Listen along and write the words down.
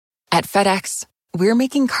At FedEx, we're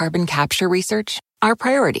making carbon capture research our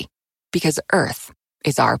priority because Earth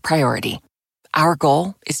is our priority. Our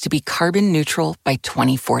goal is to be carbon neutral by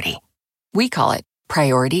 2040. We call it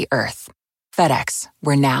Priority Earth. FedEx,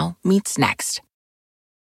 where now meets next.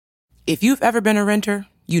 If you've ever been a renter,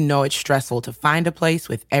 you know it's stressful to find a place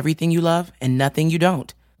with everything you love and nothing you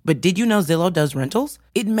don't. But did you know Zillow does rentals?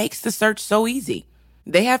 It makes the search so easy.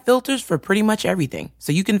 They have filters for pretty much everything,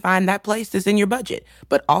 so you can find that place that's in your budget,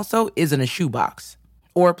 but also isn't a shoebox.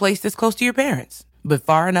 Or a place that's close to your parents, but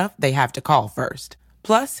far enough they have to call first.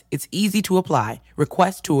 Plus, it's easy to apply,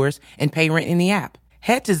 request tours, and pay rent in the app.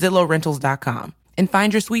 Head to ZillowRentals.com and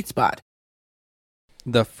find your sweet spot.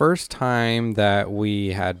 The first time that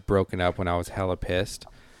we had broken up when I was hella pissed,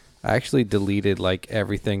 I actually deleted like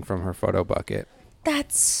everything from her photo bucket.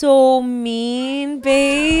 That's so mean,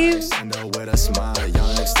 babe.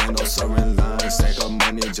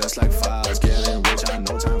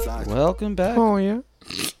 Welcome back. Oh, yeah.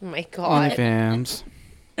 Oh my God. Fams.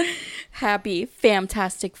 Happy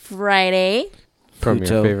Fantastic Friday. From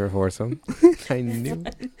Pluto. your favorite foursome. I knew.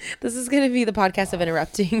 This is going to be the podcast of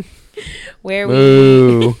interrupting where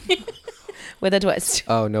Boo. we with a twist.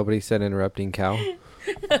 Oh, nobody said interrupting cow.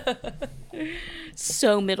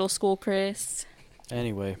 So middle school, Chris.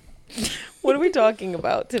 Anyway. What are we talking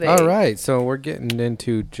about today? All right, so we're getting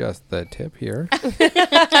into just the tip here.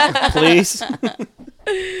 Please.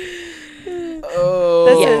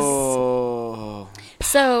 Oh.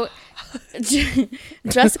 So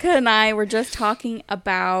Jessica and I were just talking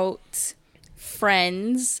about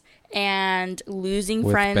friends and losing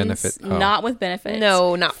With friends. benefit. Oh. Not with benefits.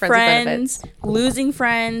 No, not friends with benefits. Losing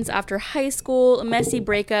friends after high school, messy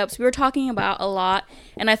breakups. We were talking about a lot,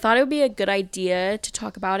 and I thought it would be a good idea to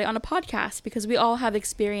talk about it on a podcast because we all have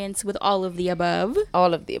experience with all of the above.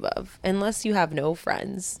 All of the above. Unless you have no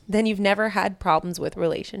friends, then you've never had problems with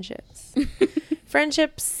relationships.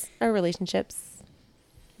 Friendships are relationships.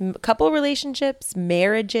 Couple relationships,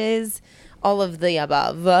 marriages, all of the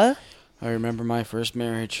above. I remember my first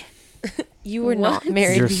marriage. You were not What?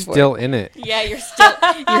 married You're before. still in it. Yeah, you're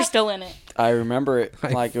still in it. I remember it I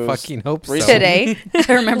like it was fucking hope so. recently. Today.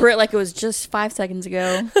 I remember it like it was just 5 seconds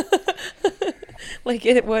ago. Like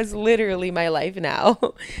it was literally my life now.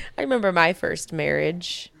 I remember my first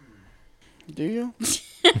marriage. Do you?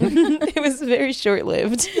 It was very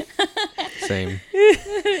short-lived. Same.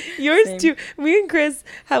 Yours Same. too. Me and Chris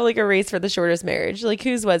have like a race for the shortest marriage. Like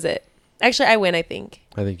whose was it? Actually, I win, I think.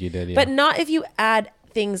 I think you did, yeah. But not if you add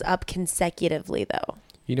things up consecutively, though.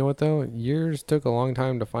 You know what, though? Yours took a long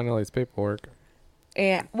time to finalize paperwork.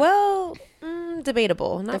 Yeah. Well,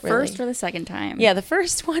 debatable. The Not first really. or the second time. Yeah, the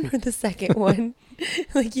first one or the second one.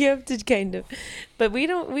 Like you have to kind of. But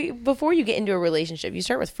we before you get into a relationship, you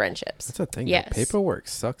start with friendships. That's the thing. Yes. Yes. Paperwork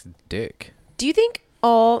sucks dick. Do you think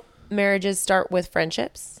all marriages start with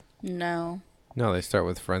friendships? No. No, they start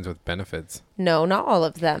with friends with benefits. No, not all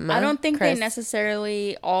of them. I don't think Chris. they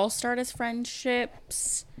necessarily all start as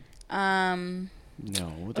friendships.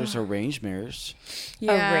 No, there's arranged marriage.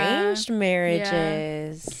 Yeah. Arranged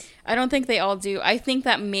marriages. I don't think they all do. I think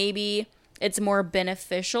that maybe it's more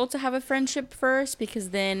beneficial to have a friendship first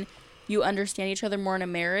because then you understand each other more in a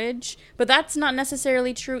marriage. But that's not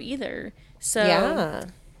necessarily true either. So Yeah.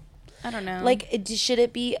 I don't know. Like, should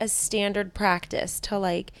it be a standard practice to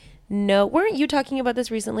like know? Weren't you talking about this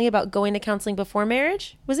recently about going to counseling before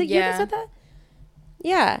marriage? Was it you Yeah. that said that?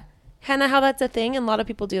 Yeah. Hannah, how that's a thing, and a lot of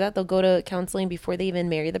people do that. They'll go to counseling before they even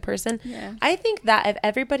marry the person. Yeah. I think that if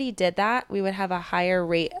everybody did that, we would have a higher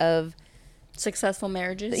rate of successful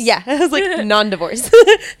marriages. yeah, it was like non-divorce.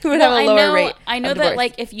 We would Well, have a lower rate. I know of that divorce.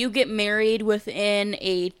 like if you get married within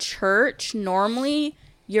a church, normally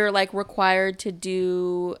you're like required to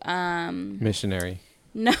do Missionary.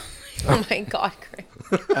 no. Oh my God,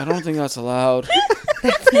 Chris. I don't think that's allowed.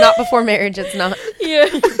 Not before marriage. It's not.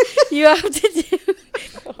 You have to do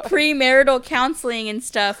premarital counseling and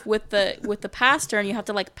stuff with the pastor, and you have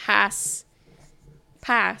to like pass.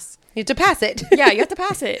 You have to pass it. Yeah, you have to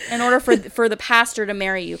pass it in order for the pastor to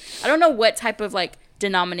marry you. I don't know what type of like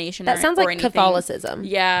denomination That sounds or like anything. Catholicism.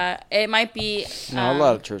 Yeah, it might be. No, a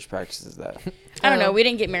lot of church practices that. I don't know. We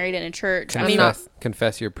didn't get married in a church. I mean,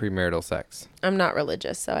 Confess your premarital sex. I'm not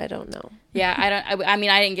religious, so I don't know. yeah, I mean,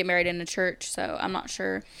 I didn't get married in a church, so I'm not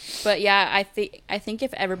sure. But yeah, I think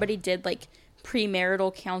if everybody did like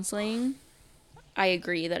premarital counseling, I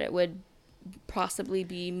agree that it would possibly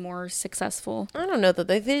be more successful. I don't know that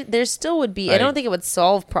there still would be. I don't think it would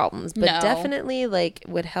solve problems, but No. definitely like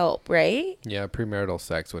would help, right? Yeah, premarital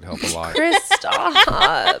sex would help a lot. Chris,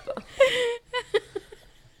 stop.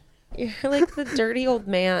 You're like the dirty old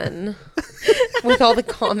man with all the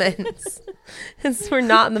comments. We're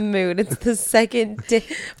not in the mood. It's the second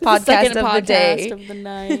podcast Second of the day. of the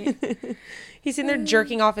night. He's in there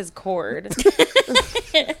jerking off his cord.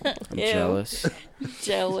 I'm jealous.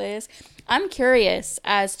 Jealous. I'm curious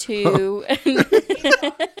as to.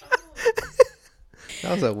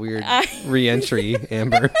 That was a weird re-entry,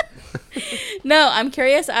 Amber. No, I'm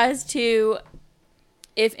curious as to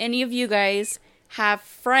if any of you guys have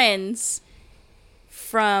friends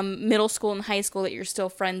from middle school and high school that you're still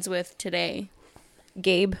friends with today.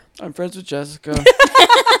 Gabe. I'm friends with Jessica.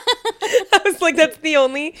 I was like, that's the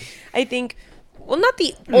only, I think, well, not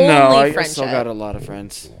the only I friendship. still got a lot of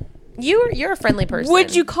friends. You're a friendly person.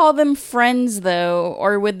 Would you call them friends, though,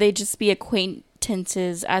 or would they just be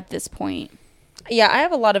acquaintances at this point? Yeah, I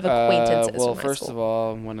have a lot of acquaintances. Well, from high first school. of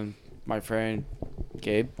all, one of my friend,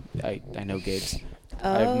 Gabe, I know Gabe's.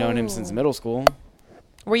 I've known him since middle school.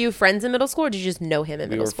 Were you friends in middle school, or did you just know him in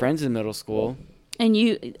We middle were school? friends in middle school. And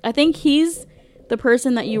I think he's the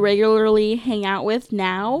person that you regularly hang out with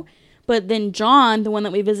now. But then John, the one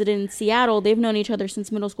that we visited in Seattle, they've known each other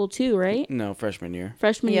since middle school too, right? No, freshman year.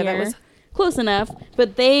 Freshman Yeah, year. that was close enough.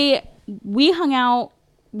 But we hung out.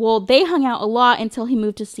 Well, they hung out a lot until he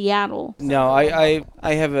moved to Seattle. No, I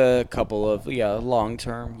have a couple of long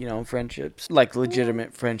term friendships, like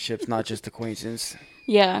legitimate friendships, not just acquaintance.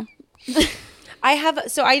 Yeah.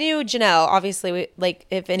 I knew Janelle, obviously,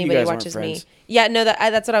 if anybody guys weren't watches me. friends. Yeah, no,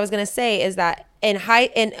 that's what I was going to say is that and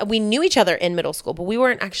we knew each other in middle school, but we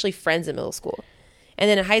weren't actually friends in middle school. And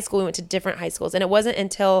then in high school, we went to different high schools. And it wasn't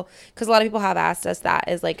until, because a lot of people have asked us that,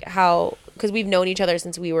 is like how, because we've known each other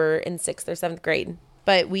since we were in 6th or 7th grade.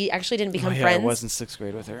 But we actually didn't become friends. I was in 6th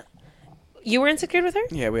grade with her. You were in 6th grade with her?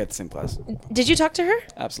 Yeah, we had the same class. Did you talk to her?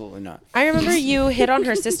 Absolutely not. I remember you hit on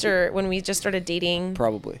her sister when we just started dating.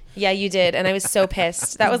 Probably. Yeah, you did. And I was so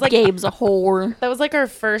pissed. That was like Gabe's a whore. That was like our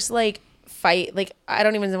first fight. I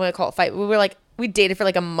don't even know what to call it fight. We dated for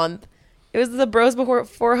a month. It was the bros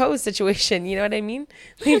before hoes situation. You know what I mean?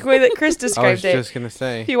 Like the way that Chris I was described it. just going to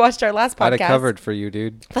say. If you watched our last podcast. I'd have covered for you,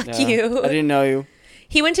 dude. Fuck Yeah, you. I didn't know you.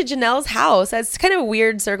 He went to Janelle's house. That's kind of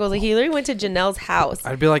weird circles. Like he literally went to Janelle's house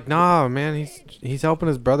I'd be like, nah, man, he's helping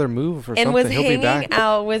his brother move or and something. was He'll be hanging back.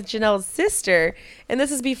 out with Janelle's sister. And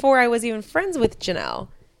this is before I was even friends with Janelle,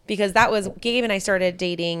 because that was Gabe and I started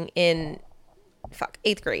dating in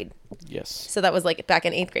 8th grade. Yes. So that was back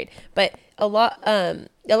in 8th grade. But a lot of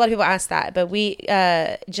people ask that, but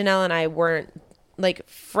Janelle and I weren't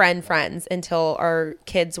friends until our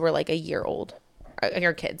kids were a year old.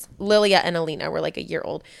 Our kids, Lilia and Alina, were a year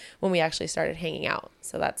old when we actually started hanging out.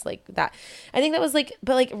 So that's that. I think that was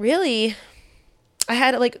but really, I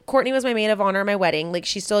had Courtney was my maid of honor at my wedding.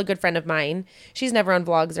 She's still a good friend of mine. She's never on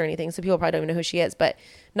vlogs or anything, so people probably don't even know who she is. But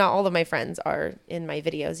not all of my friends are in my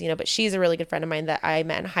videos, But she's a really good friend of mine that I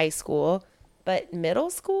met in high school. But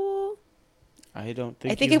middle school, I don't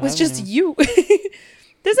think. I think you it was have just any. you.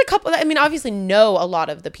 There's a couple. I mean, obviously, know a lot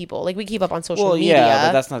of the people. We keep up on social media. Yeah,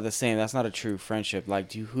 but that's not the same. That's not a true friendship.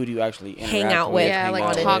 who do you actually Hang interact out with, Yeah, hang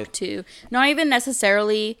out talk with? to. Not even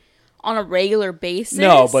necessarily on a regular basis.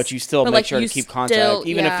 No, but you still But, make sure to you keep still- contact.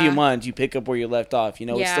 Even a few yeah. months, you pick up where you left off.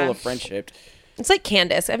 It's Yeah. still a friendship. It's like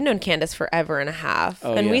Candace. I've known Candace forever and a half,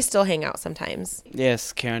 Oh, and yeah. we still hang out sometimes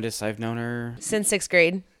Yes, Candace, I've known her. since 6th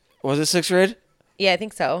grade. Was it 6th grade? Yeah, I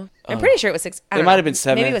think so. I'm pretty sure it was 6th. I It don't might know. have been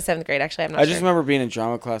 7th. Maybe it was 7th grade. Actually, I'm not I sure. just remember being in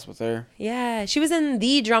drama class with her. Yeah, she was in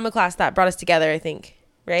the drama class that brought us together. I think,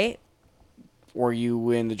 right? Were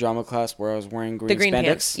you in the drama class where I was wearing green The green spandex?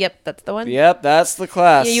 pants. Yep, that's the one. Yep, that's the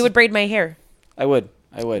class. Yeah, you would braid my hair I would.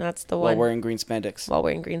 That's the While one. wearing green spandex. while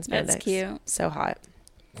wearing green spandex. That's cute. So hot.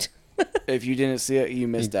 If you didn't see it, you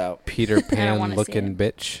missed out. Peter Pan wanna see looking it.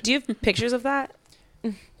 bitch. Do you have pictures of that?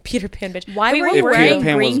 Peter Pan bitch. Why Wait, were what you were Peter wearing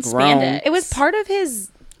Pan green was grown. spandex? It was part of his.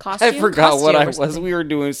 costume. I forgot what I costume or was. We were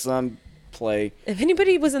doing some play. If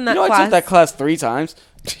anybody was in that I class, took that class 3 times.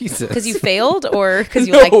 Jesus. because you failed or because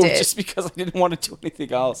you No, liked it. just because I didn't want to do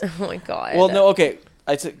anything else. Oh my god. Well, no, okay.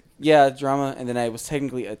 I took drama, and then I was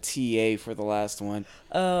technically a TA for the last one,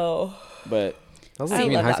 Oh. but That was I like me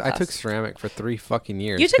in love high that school. I took class. ceramic for 3 fucking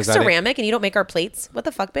years. You took 'cause I didn't- ceramic and you don't make our plates? What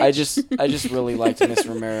the fuck, bitch? I just really liked Miss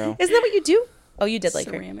Romero. Isn't that what you do? Oh, you did like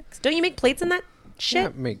her. Ceramics. Don't you make plates in that shit? Yeah,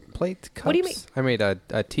 make plates, cups. What do you make? I made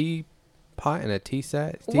a tea pot and a tea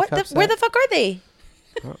set. What the? teacup set. Where the fuck are they?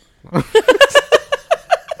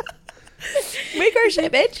 Make our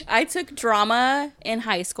shit, bitch. I took drama in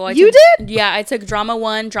high school. You did? Yeah, I took drama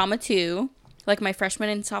 1, drama 2, my freshman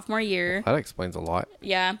and sophomore year. That explains a lot.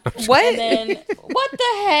 Yeah. What? And then what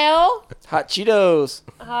the hell? Hot Cheetos.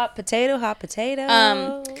 Hot potato, hot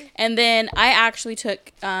potato. And then I actually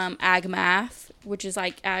took ag math which is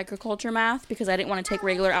like agriculture math, because I didn't want to take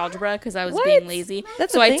regular algebra because I was What? being lazy.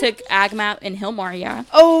 That's so a I thing? took ag math in Hillmar, yeah.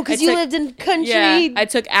 Oh, because I you took- lived in country. Yeah, I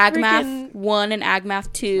took ag math freaking- 1 and ag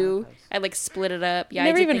math 2. I like split it up. Yeah,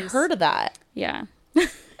 Never I did even things- heard of that. Yeah.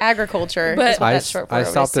 Agriculture. But- is what I, that's short for. I would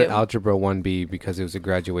stopped at assume. Algebra 1B because it was a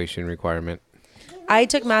graduation requirement. I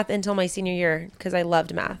took math until my senior year because I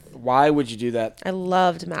loved math. Why would you do that? I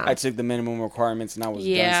loved math. I took the minimum requirements and I was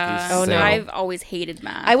Yeah. done. Oh, no. I've always hated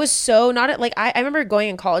math. I was so not at like I remember going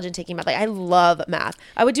in college and taking math. Like I love math.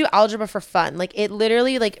 I would do algebra for fun. Like it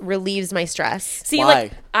literally like relieves my stress. See, Why?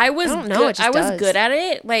 like I was I don't know, good, it just I was does. good at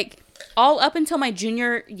it. Like all up until my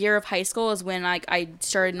junior year of high school is when like I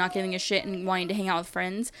started not giving a shit and wanting to hang out with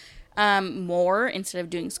friends more instead of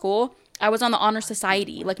doing school. I was on the honor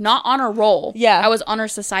society, like not honor roll. Yeah. I was honor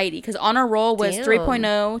society because honor roll was Damn.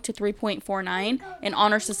 3.0 to 3.49 and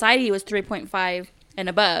honor society was 3.5 and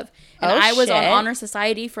above. And Oh, I was on shit. honor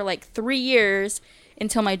society for like 3 years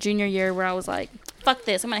until my junior year where I was like, fuck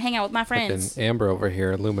this, I'm going to hang out with my And friends. Amber over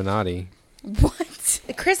here, Illuminati. What?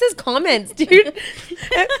 Chris's comments, dude. What does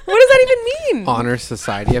that even mean? Honor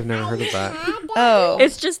Society. I've never heard of that. Oh.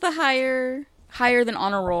 It's just the higher than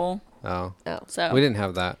honor roll. Oh. So We didn't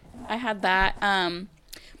have that. I had that.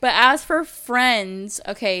 But as for friends,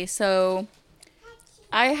 okay, so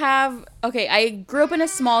I grew up in a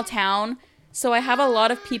small town, so I have a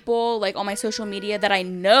lot of people like on my social media that I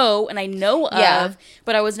know and I know Yeah. of,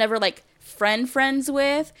 but I was never like friends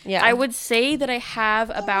with. Yeah. I would say that I have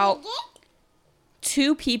about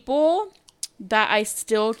 2 people that I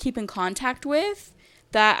still keep in contact with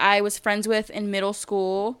that I was friends with in middle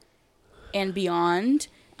school and beyond.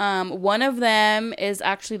 One of them is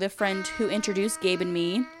actually the friend who introduced Gabe and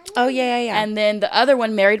me. Oh yeah. And then the other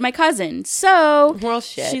one married my cousin. So Well,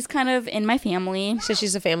 shit. she's kind of in my family. So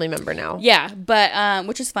she's a family member now. Yeah, but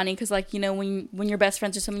which is funny because like, you know, when you're best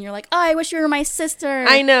friends with someone, you're like, oh, I wish you were my sister.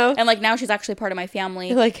 I know. And like now she's actually part of my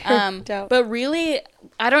family. Like, doubt. but really,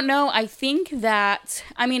 I don't know. I think that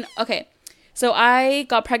okay. So I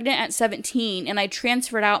got pregnant at 17 and I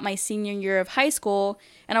transferred out my senior year of high school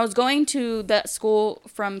and I was going to that school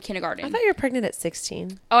from kindergarten. I thought you were pregnant at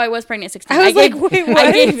 16. Oh, I was pregnant at 16. I was like, wait,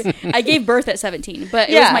 what? I gave birth at 17, but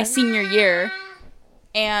it was Yeah. my senior year.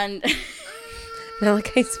 And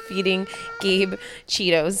Malachi's feeding Gabe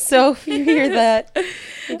Cheetos. So if you hear that,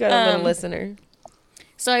 you got a little listener.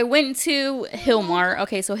 so I went to Hillmar.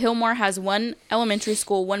 Okay, so Hillmar has 1 elementary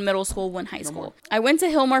school, 1 middle school, 1 high school. I went to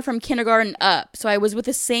Hillmar from kindergarten up. So I was with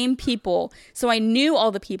the same people. So I knew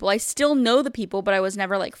all the people. I still know the people, but I was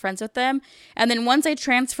never like friends with them. And then once I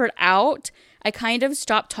transferred out, I kind of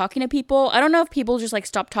stopped talking to people. I don't know if people just like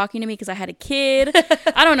stopped talking to me because I had a kid.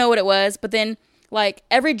 I don't know what it was, but then like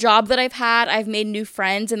every job that I've had, I've made new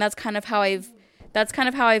friends, and that's kind of how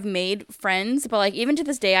I've made friends. But like even to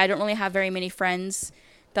this day, I don't really have very many friends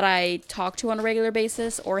that I talk to on a regular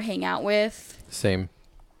basis or hang out with. Same.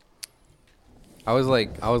 I was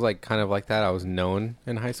like kind of like that. I was known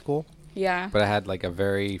in high school, Yeah. but I had like a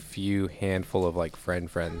very few handful of like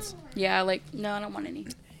friends. Yeah, like no, I don't want any.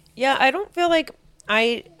 Yeah, I don't feel like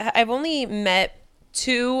I've only met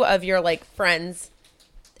 2 of your like friends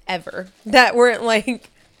ever that weren't like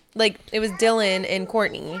it was Dylan and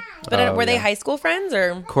Courtney. But Oh, were they yeah. high school friends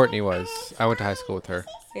or? Courtney was. I went to high school with her,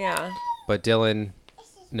 Yeah. but Dylan,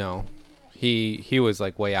 no, he was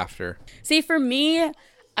like way after. See, for me,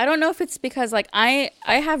 I don't know if it's because like I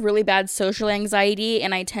have really bad social anxiety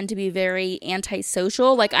and I tend to be very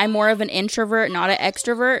antisocial. Like I'm more of an introvert, not an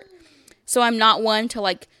extrovert. So I'm not one to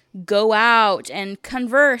like go out and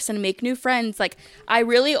converse and make new friends. Like I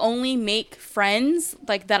really only make friends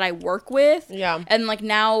like that I work with. Yeah. And like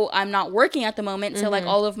now I'm not working at the moment, so like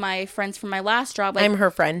all of my friends from my last job, like I'm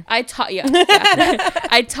her friend. I talk, yeah.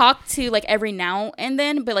 I talk to like every now and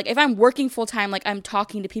then, but like if I'm working full time, like I'm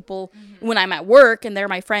talking to people when I'm at work and they're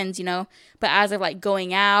my friends, you know. But as of like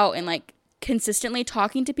going out and like consistently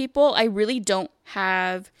talking to people, I really don't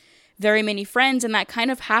have very many friends, and that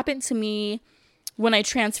kind of happened to me when I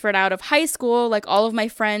transferred out of high school. Like all of my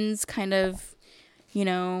friends kind of, you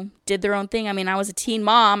know, did their own thing. I mean, I was a teen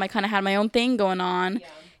mom. I kind of had my own thing going on. Yeah.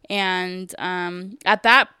 And at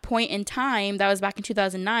that point in time, that was back in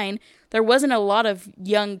 2009, there wasn't a lot of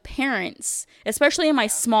young parents, especially in my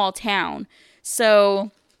small town.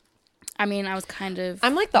 So, I mean, I was kind of...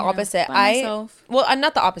 I'm like the opposite. by myself. Well, I'm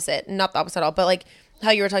not the opposite at all, but like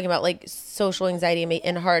how you were talking about like social anxiety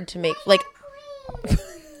and hard to make like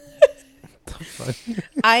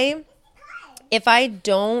I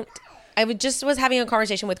was having a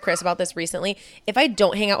conversation with Chris about this recently. If I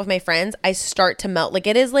don't hang out with my friends, I start to melt. Like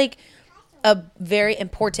it is like a very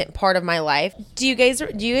important part of my life. Do you guys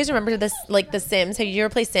remember this, like The Sims? Have you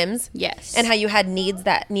ever played Sims? Yes. And how you had needs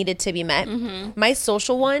that needed to be met? Mm-hmm. My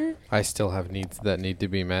social one. I still have needs that need to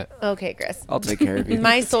be met. Okay, Chris. I'll take care of you.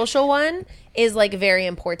 My social one is like very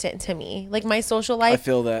important to me. Like my social life. I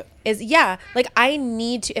feel that. Like I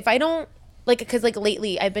need to, if I don't, like, because like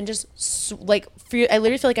lately I've been just I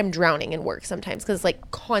literally feel like I'm drowning in work sometimes because it's like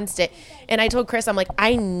constant. And I told Chris, I'm like,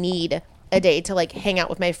 I need a day to like hang out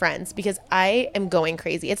with my friends because I am going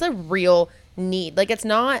crazy. It's a real need. Like it's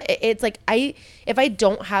like if I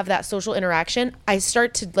don't have that social interaction, I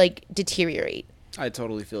start to like deteriorate. I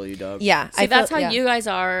totally feel you, Doug. Yeah. That's how you guys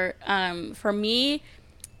are. For me,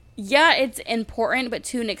 yeah, it's important, but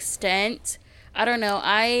to an extent, I don't know.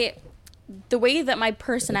 The way that my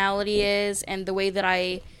personality is and the way that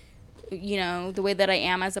I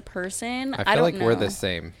am as a person, I feel like we're the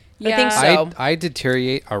same. Yeah. I think so. I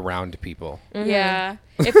deteriorate around people. Mm-hmm. Yeah.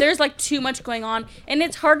 If there's like too much going on, and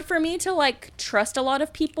it's hard for me to like trust a lot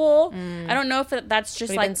of people. I don't know if that's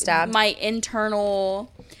just like my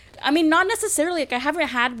internal. I mean, not necessarily. Like I haven't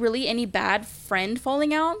had really any bad friend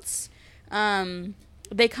falling outs.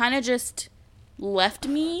 They kind of just left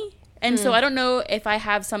me. And so I don't know if I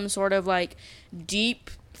have some sort of like deep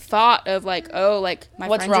thought of like, oh, like my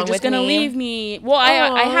What's friends wrong are just with gonna me? leave me. Well,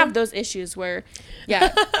 I have those issues where,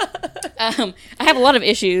 yeah, I have a lot of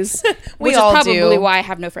issues, which is probably why I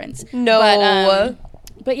have no friends. No,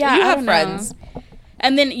 but yeah, you I have don't friends. know.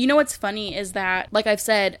 And then you know what's funny is that, like I've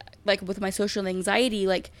said, like with my social anxiety,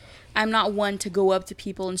 like I'm not one to go up to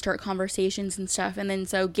people and start conversations and stuff. And then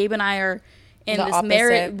so Gabe and I are in this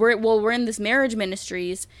marriage. We're in this marriage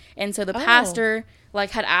ministries, and so the pastor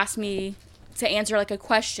like had asked me to answer like a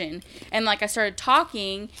question, and like I started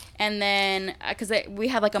talking, and then because we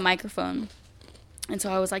had like a microphone, and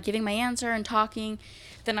so I was like giving my answer and talking.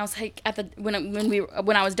 Then I was like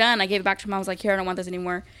when I was done, I gave it back to him. I was like, here, I don't want this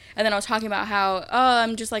anymore. And then I was talking about how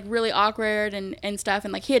I'm just like really awkward and stuff.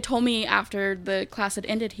 And like he had told me after the class had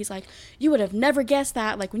ended, he's like, you would have never guessed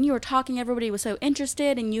that. Like when you were talking, everybody was so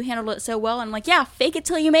interested and you handled it so well. And I'm like, yeah, fake it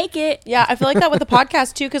till you make it. Yeah, I feel like that with the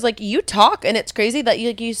podcast too, because like you talk and it's crazy that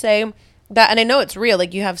you say that, and I know it's real.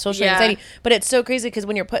 Like you have social anxiety, but it's so crazy because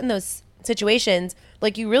when you're put in those situations,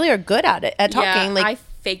 like you really are good at it at talking. Yeah, like I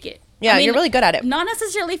fake it. Yeah, I mean, you're really good at it. Not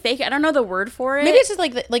necessarily fake it. I don't know the word for it. Maybe it's just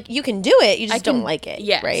like you can do it. You just don't like it.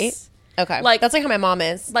 Yes. Right? Okay. Like that's like how my mom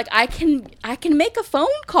is. Like I can make a phone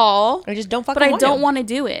call. I just don't fucking But I want don't to. want to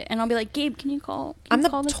do it. And I'll be like, Gabe, can you call? I'm the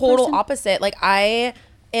total opposite. Like I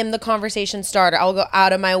am the conversation starter. I'll go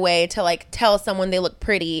out of my way to like tell someone they look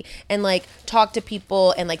pretty and like talk to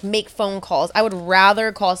people and like make phone calls. I would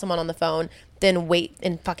rather call someone on the phone than wait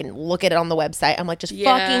and fucking look at it on the website. I'm like, just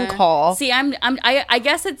fucking call. See, I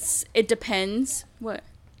guess it depends. What?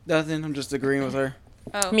 Nothing. I'm just agreeing with her.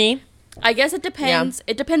 Oh. Me? I guess it depends.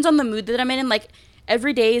 Yeah. It depends on the mood that I'm in. And like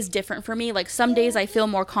every day is different for me. Like some days I feel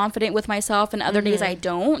more confident with myself and other days I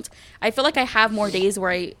don't. I feel like I have more days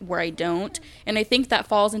where I don't. And I think that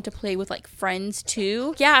falls into play with like friends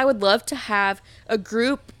too. Yeah, I would love to have a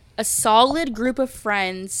solid group of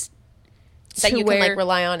friends that you can like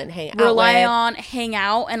rely on and hang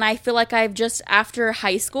out. And I feel like I've just, after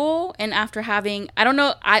high school and after having, I don't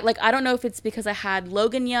know if it's because I had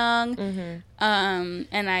Logan young, and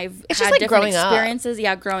I've had different experiences.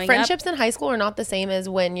 Yeah, growing up. Friendships in high school are not the same as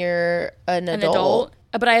when you're an adult.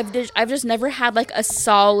 But I've just never had like a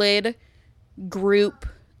solid group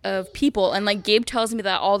of people. And like Gabe tells me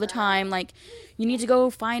that all the time, like, you need to go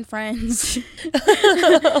find friends.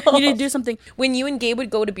 You need to do something. When you and Gabe would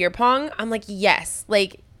go to beer pong, I'm like, yes.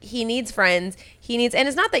 Like, he needs friends. And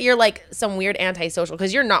it's not that you're like some weird antisocial,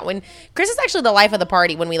 because you're not. When Chris is actually the life of the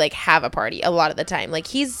party when we like have a party a lot of the time. Like,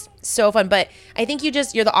 he's so fun. But I think you're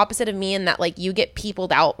the opposite of me in that like you get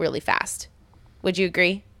peopled out really fast. Would you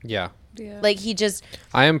agree? Yeah. Like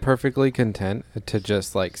I am perfectly content to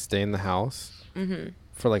just like stay in the house.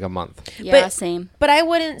 For like a month. Yeah, same. But I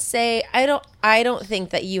wouldn't say I don't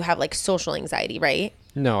think that you have like social anxiety, right?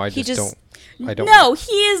 No, I don't. No,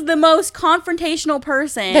 he is the most confrontational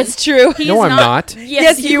person. That's true. No, I'm not.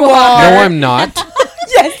 Yes, you are. No, I'm not.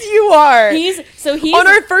 Yes, you are. He's on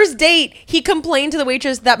our first date, he complained to the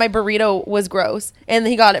waitress that my burrito was gross and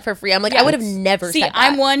he got it for free. I'm like, I would have never said that.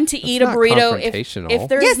 I'm one to eat a burrito if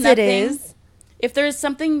there's nothing. It is. If there's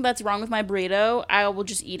something that's wrong with my burrito, I will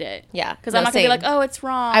just eat it. Yeah. Because I'm not going to be like, oh, it's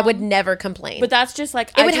wrong. I would never complain. But that's just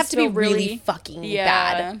like, it would have to be really fucking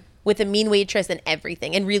bad. With a mean waitress and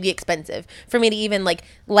everything. And really expensive. For me to even like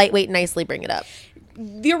lightweight nicely bring it up.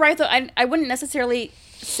 You're right, though. I wouldn't necessarily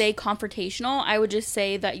say confrontational. I would just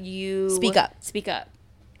say that you... Speak up. Speak up.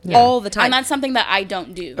 all the time. And that's something that I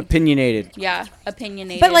don't do. Opinionated. Yeah,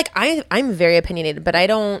 opinionated. But like I'm very opinionated, but I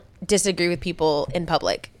don't disagree with people in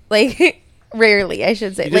public. Like rarely, I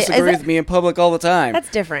should say. You disagree with me in public all the time.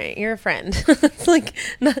 That's different. You're a friend. It's like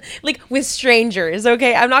like with strangers.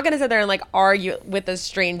 Okay, I'm not gonna sit there and like argue with a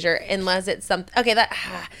stranger unless it's something. Okay,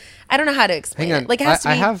 that I don't know how to explain Hang on. it. Like it has to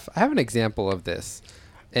be. I have an example of this,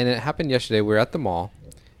 and it happened yesterday. We were at the mall,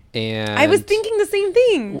 and I was thinking the same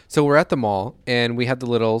thing. So we're at the mall, and we had the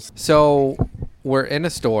littles. So we're in a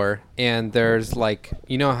store, and there's like,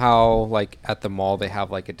 you know how like at the mall they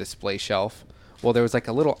have like a display shelf. Well, there was like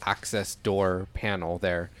a little access door panel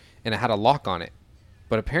there, and it had a lock on it.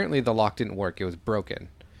 But apparently the lock didn't work. It was broken.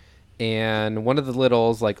 And one of the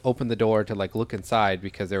littles like opened the door to like look inside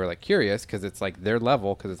because they were like curious because it's like their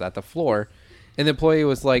level because it's at the floor. And the employee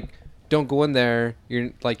was like, "Don't go in there. You're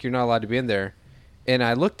not allowed to be in there." And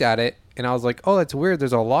I looked at it and I was like, "Oh, that's weird.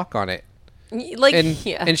 There's a lock on it." Like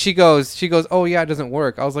And she goes, "Oh yeah, it doesn't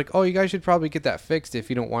work." I was like, "Oh, you guys should probably get that fixed if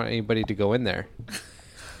you don't want anybody to go in there."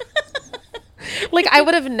 Like I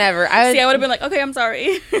would have never. I would have been like, okay, I'm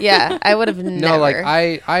sorry. Yeah, I would have never. No, like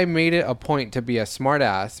I made it a point to be a smart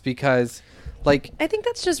ass because like I think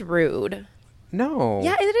that's just rude. no.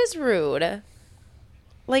 Yeah, it is rude.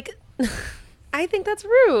 Like I think that's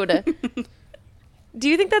rude. Do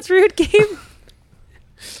you think that's rude, Gabe?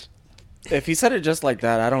 If he said it just like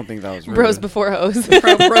that, I don't think that was rude. Bros before hoes.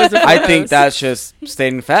 I think that's just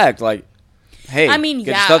stating fact. Like, hey, I mean, get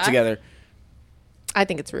your yeah. stuff together. I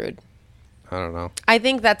think it's rude. I don't know. I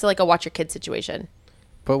think that's like a watch your kid situation.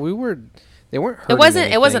 But they weren't hurting It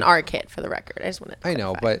wasn't anything. our kid, for the record. I just want to I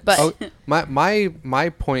know, clarify. but oh, my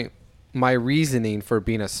point, my reasoning for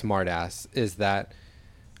being a smart ass is that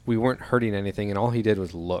we weren't hurting anything, and all he did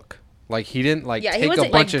was look. Like he didn't like Yeah, he take a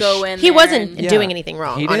wasn't, bunch like, of go in he there wasn't and- Yeah. doing anything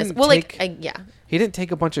wrong. He Honestly, didn't well, take- yeah. He didn't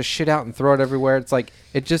take a bunch of shit out and throw it everywhere. It's like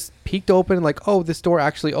it just peeked open, like, oh, this door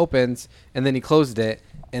actually opens, and then he closed it,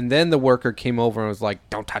 and then the worker came over and was like,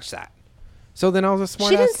 "Don't touch that." So then I was a smart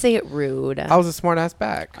She ass. didn't say it rude. I was a smart ass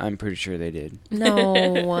back. I'm pretty sure they did. No,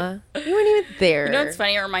 you weren't even there. You know what's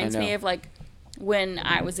funny? It reminds I know. me of like when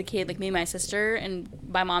I was a kid, like me and my sister and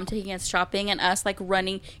my mom taking us shopping and us like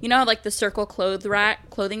running. You know how like the circle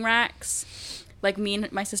clothing racks? Like me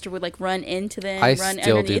and my sister would like run into them. I run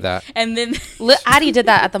still do underneath, that. And then Addie did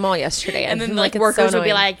that at the mall yesterday, and then like like it's so workers would be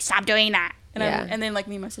annoying. like, "Stop doing that." And Yeah. and then like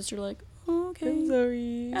me and my sister were like, "Oh,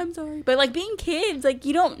 okay, I'm sorry." But like being kids, like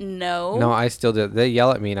you don't know. No, I still do. They yell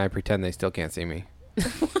at me, and I pretend they still can't see me.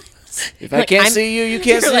 If I Like, can't I'm- see you, you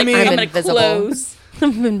can't You're see like, me. I'm I'm gonna invisible. close.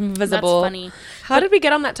 I'm invisible. That's funny. How did we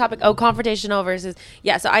get on that topic? Oh, confrontational versus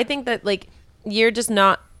So I think that like you're just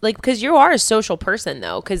not like because you are a social person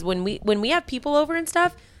though. Because when we have people over and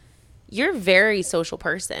stuff, you're a very social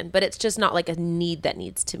person, but it's just not like a need that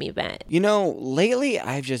needs to be met. You know, lately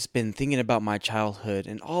I've just been thinking about my childhood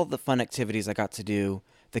and all the fun activities I got to do,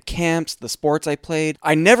 the camps, the sports I played.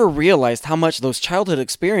 I never realized how much those childhood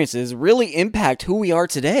experiences really impact who we are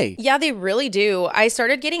today. Yeah, they really do. I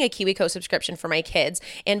started getting a KiwiCo subscription for my kids.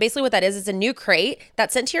 And basically what that is a new crate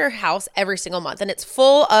that's sent to your house every single month. And it's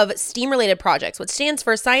full of STEAM-related projects, which stands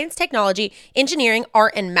for science, technology, engineering,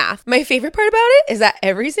 art, and math. My favorite part about it is that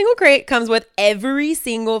every single crate comes with every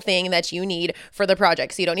single thing that you need for the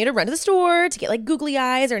project. So you don't need to run to the store to get like googly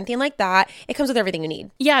eyes or anything like that. It comes with everything you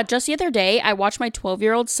need. Yeah, just the other day, I watched my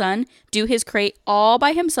 12-year-old son do his crate all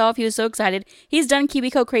by himself. He was so excited. He's done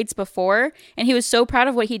KiwiCo crates before, and he was so proud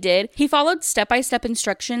of what he did. He followed step-by-step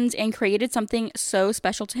instructions and created something so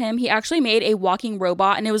special to him. He actually made a walking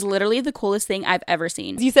robot, and it was literally the coolest thing I've ever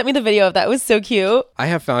seen. You sent me the video of that. It was so cute. I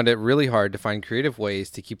have found it really hard to find creative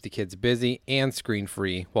ways to keep the kids busy and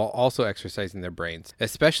screen-free while also exercising their brains,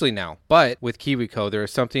 especially now. But with KiwiCo, there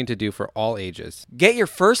is something to do for all ages. Get your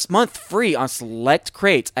first month free on select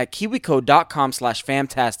crates at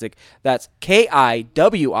kiwico.com/fantastic. That's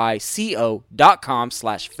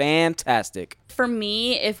KIWICO.com/fantastic. For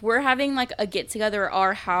me, if we're having like a get-together at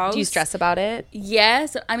our house... Do you stress about it?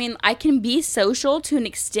 Yes. I mean, I can be social to an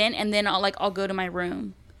extent, and then I'll go to my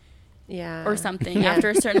room Yeah. or something after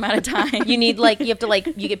a certain amount of time. You need you have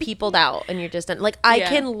to you get peopled out and you're just done. Like I Yeah.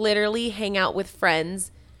 can literally hang out with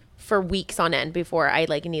friends for weeks on end before I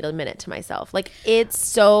need a minute to myself. Like it's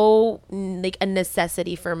so like a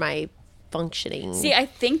necessity for my functioning. See, I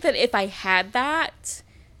think that if I had that,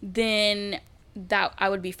 then that I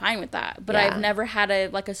would be fine with that. But Yeah. I've never had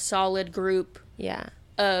a solid group Yeah.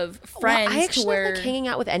 of friends Well, I actually to where like hanging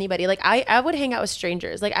out with anybody. Like I would hang out with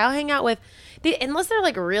strangers. Like I'll hang out with unless they're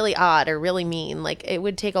like really odd or really mean. Like it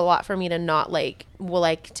would take a lot for me to not like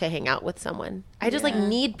to hang out with someone. I just like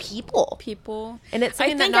need people. people And it's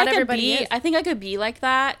something that not everybody is. I think I could be like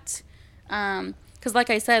that. Because like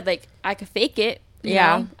I said, like I could fake it. You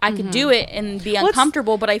Yeah. know? I could do it and be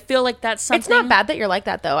uncomfortable, but I feel like that's something. It's not bad that you're like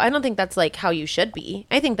that, though. I don't think that's like how you should be.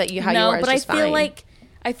 I think that you you are is but just I feel fine.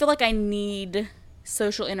 like I need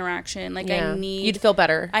social interaction. Like Yeah. I need. You'd feel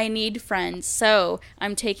better. I need friends, so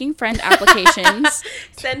I'm taking friend applications.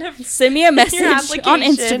 Send me a your message on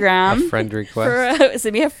application. Instagram. A friend request.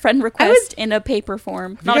 Send me a friend request in a paper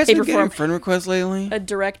form, Have not you a guys paper been getting form, friend requests lately? a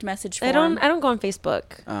direct message form. I don't go on Facebook,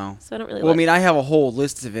 Oh. so I don't really. Well, I look. mean, I have a whole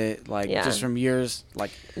list of it, like Yeah. just from years,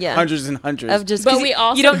 like Yeah. hundreds and hundreds. of just. But 'cause we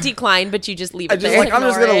also- you don't decline, but you just leave I it just there. like I'm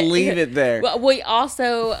just Ignore gonna it. leave it there. Well, we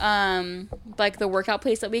also like the workout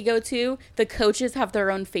place that we go to. The coaches have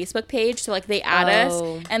their own Facebook page, so like they add us,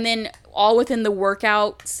 and then all within the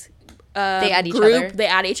workouts. They add each group, other. They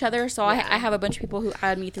add each other. So Yeah. I have a bunch of people who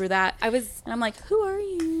add me through that. And I'm like, who are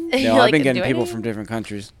you? No, You're I've like, been getting "Do I people need-" from different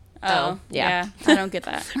countries. Oh, yeah. I don't get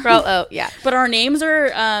that. Bro, oh yeah. But our names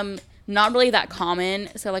are not really that common.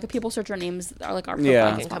 So like if people search our names, are like our profile Yeah.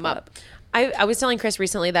 names Can come pop up. I was telling Chris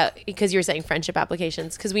recently that because you were saying friendship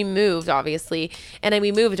applications, because we moved obviously, and then we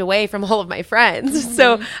moved away from all of my friends.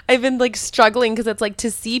 So I've been like struggling because it's like to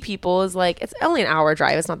see people is like it's only an hour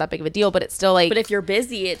drive. It's not that big of a deal, but it's still like. But if you're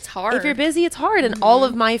busy, it's hard. If you're busy, it's hard. And all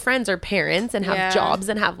of my friends are parents and have Yeah. jobs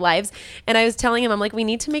and have lives. And I was telling him, I'm like, we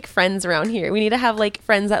need to make friends around here. We need to have like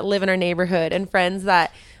friends that live in our neighborhood and friends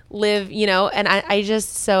that live, you know, and I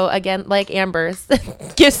just, so again, like Amber's,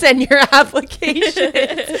 send your application.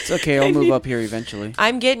 It's okay. I'll move up here eventually.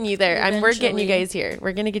 I'm getting you there. We're getting you Eventually. guys here.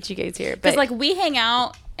 We're going to get you guys here. Because But like we hang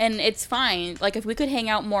out and it's fine. Like if we could hang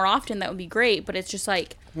out more often, that would be great. But it's just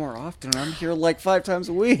like More often, I'm here like 5 times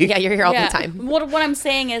a week. yeah, you're here all yeah. the time. What I'm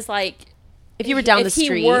saying is like If you were down the if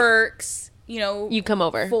street, he works, you know, you come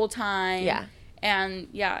over. full time. Yeah. And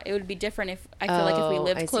yeah, it would be different if I feel like if we Oh, I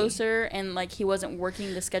lived see. closer and like he wasn't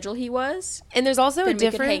working the schedule he was, And there's also a then we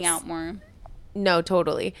difference. could hang out more. No,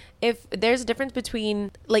 totally. If there's a difference between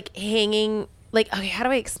like hanging, like, okay, how do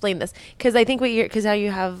I explain this? Because I think because how you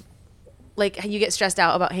have, like, how you get stressed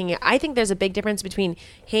out about hanging out. I think there's a big difference between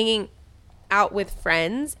hanging out with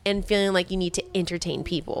friends and feeling like you need to entertain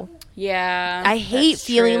people. Yeah. I hate that's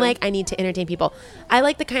feeling true. like I need to entertain people. I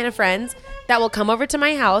like the kind of friends that will come over to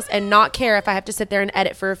my house and not care if I have to sit there and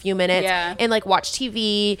edit for a few minutes Yeah. and like watch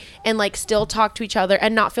TV and like still talk to each other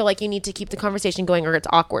and not feel like you need to keep the conversation going or it's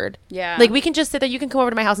awkward. Yeah. Like we can just sit there. You can come over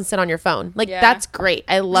to my house and sit on your phone. Like Yeah. that's great.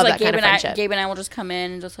 I love Just, like, that kind of friendship. Gabe and I will just come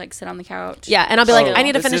in and just like sit on the couch. Yeah. And I'll be like, Oh, I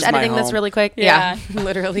need to this finish is my editing this home. really quick. Yeah. Yeah.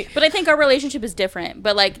 Literally. But I think our relationship is different.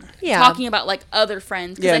 But like Yeah. talking about like other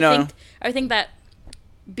friends. 'Cause Yeah, no. I think that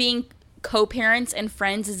being co-parents and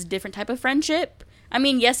friends is a different type of friendship. I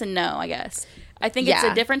mean, yes and no, I guess. I think it's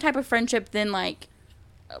Yeah. a different type of friendship than like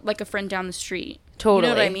a friend down the street. Totally.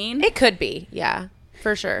 You know what I mean? It could be. Yeah.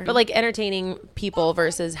 For sure. But like entertaining people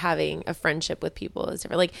versus having a friendship with people is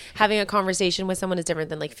different. Like having a conversation with someone is different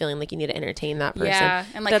than like feeling like you need to entertain that person. Yeah,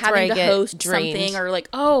 and like That's where having I to get host drained. something or like,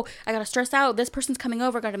 oh, I gotta stress out. This person's coming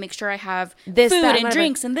over. Got to make sure I have This, food that, and whatever.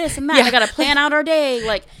 drinks and this and that. Yeah. I gotta plan out our day.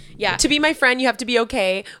 Like, yeah, To be my friend, you have to be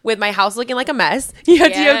okay with my house looking like a mess. You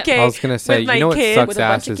have to Yeah. be okay. I was gonna say, with my you know what kid. sucks with a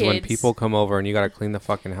bunch ass of is when kids. people come over and you gotta clean the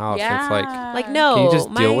fucking house. yeah. It's like, Like no, Can you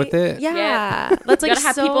just deal with it? Yeah, Yeah. Let's You like gotta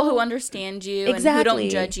have so- people who understand you and who Exactly. don't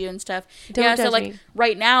judge you and stuff. Don't yeah, so judge like me.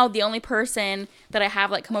 right now, the only person that I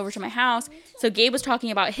have like come over to my house. So Gabe was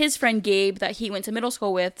talking about his friend Gabe that he went to middle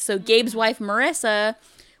school with. So Gabe's wife Marissa,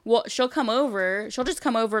 well, she'll come over. She'll just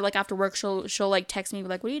come over like after work. She'll like text me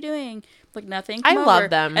like, "What are you doing?" Like nothing. I Come love over.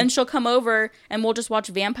 them. And she'll come over and we'll just watch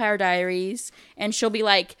Vampire Diaries. And she'll be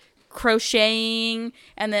like crocheting,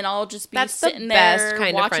 and then I'll just be That's the sitting best there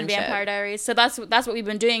kind of watching friendship. Vampire Diaries. So that's what we've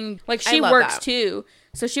been doing. Like I she love works that. too.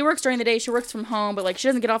 So she works during the day. She works from home, but like she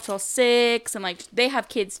doesn't get off till 6, and like they have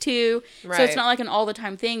kids too. So Right. it's not like an all the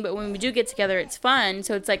time thing. But when we do get together, it's fun.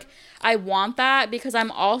 So it's like I want that because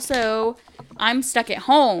I'm stuck at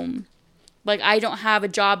home. Like I don't have a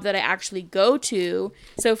job that I actually go to.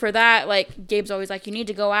 So for that, like Gabe's always like, you need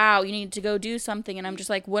to go out, you need to go do something, and I'm just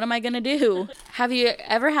like, what am I gonna do? Have you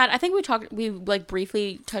ever had? I think we like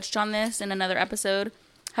briefly touched on this in another episode.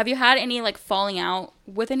 Have you had any like falling out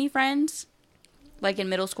with any friends? Like in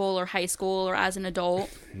middle school or high school or as an adult?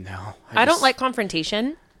 No. I don't just- like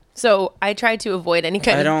confrontation, so I try to avoid any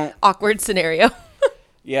kind I of don't- awkward scenario.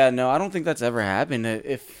 Yeah, no, I don't think that's ever happened.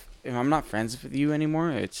 If I'm not friends with you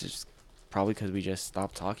anymore, it's just probably because we just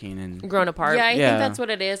stopped talking and Grown apart. Yeah, I Yeah. think that's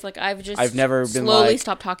what it is. Like I've I've never been slowly like,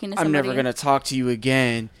 stopped talking to I'm somebody. never gonna talk to you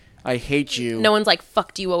again. I hate you. No one's like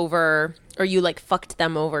fucked you over or you like fucked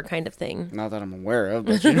them over kind of thing. Not that I'm aware of,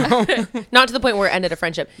 but you know. Not to the point where it ended a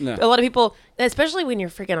friendship. No. A lot of people, especially when you're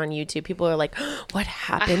freaking on YouTube, people are like, what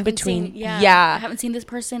happened between... I haven't seen this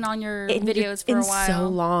person on your videos for a while. So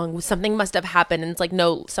long. Something must have happened. And it's like,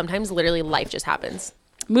 no, sometimes literally life just happens.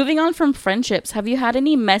 Moving on from friendships, have you had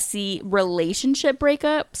any messy relationship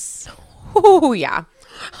breakups? Oh, yeah.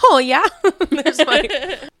 Oh, yeah.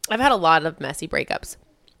 I've had a lot of messy breakups,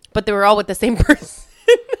 but they were all with the same person.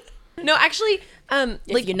 No, actually,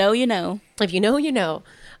 If you know, you know. If you know, you know.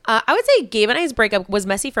 I would say Gabe and I's breakup was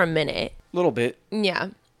messy for a minute. A little bit. Yeah.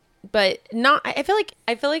 But not, I feel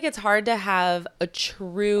like it's hard to have a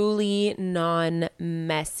truly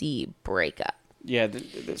non-messy breakup. Yeah.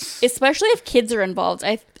 Especially if kids are involved.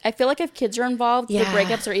 I feel like if kids are involved, the Yeah.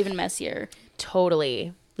 breakups are even messier.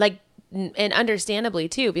 Totally. Like, and understandably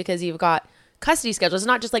too, because you've got custody schedules. It's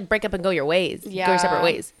not just like break up and go your ways. Yeah. Go your separate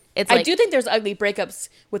ways. It's I like, do think there's ugly breakups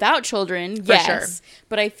without children, For yes. sure.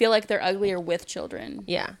 But I feel like they're uglier with children.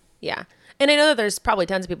 Yeah. Yeah. And I know that there's probably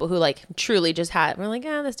tons of people who like truly just we're like,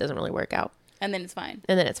 this doesn't really work out. And then it's fine.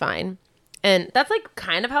 And then it's fine. And that's like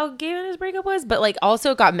kind of how Gabe and his breakup was, but like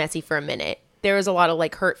also got messy for a minute. There was a lot of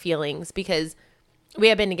like hurt feelings because we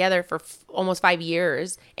had been together for almost 5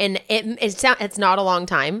 years, and it's not a long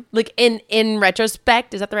time. Like in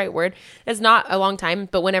retrospect, is that the right word? It's not a long time,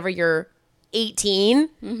 but whenever you're 18,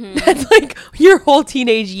 that's like your whole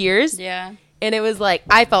teenage years. Yeah. And it was like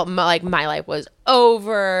I felt like my life was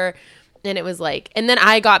over, and it was like, and then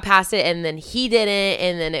I got past it, and then he didn't,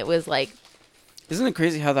 and then it was like, Isn't it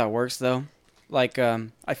crazy how that works though? Like,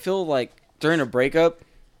 I feel like during a breakup,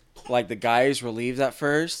 like the guy is relieved at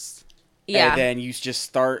first. yeah, And then you just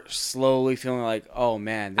start slowly feeling like, oh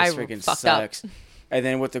man, this I freaking fucked up. sucks. And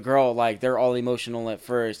then with the girl, like they're all emotional at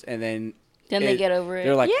first, and then Then they get over it.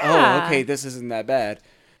 They're like, Yeah. oh, okay, this isn't that bad.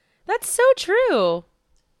 that's so true.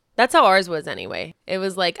 That's how ours was anyway. It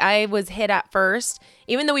was like I was hit at first,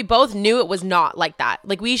 even though we both knew it was not like that.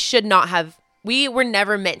 Like we were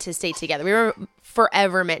never meant to stay together. We were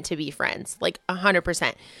forever meant to be friends, like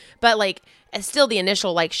 100%. But like still the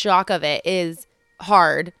initial like shock of it is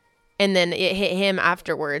hard. And then it hit him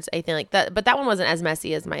afterwards. I think like that, but that one wasn't as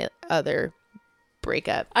messy as my other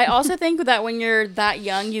breakup. I also think that when you're that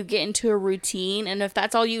young, you get into a routine, and if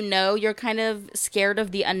that's all you know, you're kind of scared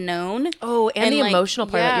of the unknown. Oh, and the like, emotional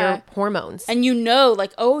part of yeah. your hormones. And you know,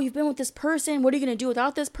 like, oh, you've been with this person. What are you going to do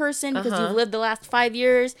without this person? Because you've lived the last 5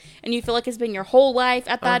 years, and you feel like it's been your whole life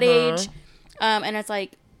at that age. And it's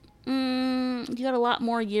like, you got a lot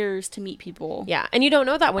more years to meet people. Yeah, and you don't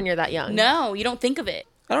know that when you're that young. No, you don't think of it.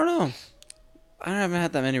 I don't know. I haven't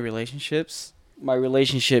had that many relationships. My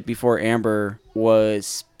relationship before Amber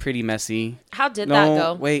was pretty messy. How did that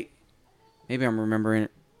go? Wait. Maybe I'm remembering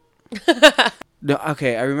it. No,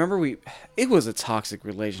 okay. I remember it was a toxic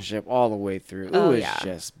relationship all the way through. It was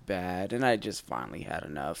just bad. And I just finally had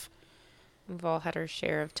enough. We've all had our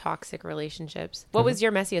share of toxic relationships. What was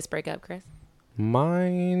your messiest breakup, Chris?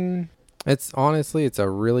 Mine, it's a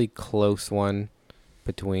really close one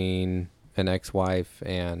between an ex-wife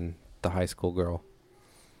and the high school girl.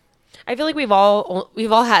 I feel like we've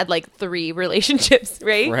all had like 3 relationships,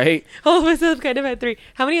 right? Right? All of us have kind of had 3.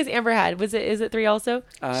 How many has Amber had? Is it 3 also?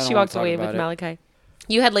 I don't She wanna walked talk away about with it. Malachi.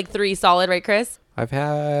 You had like 3 solid, right, Chris? I've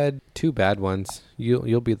had 2 bad ones.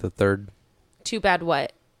 You'll be the third. 2 bad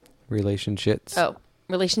what? Relationships. Oh,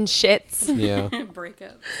 relationships. Yeah.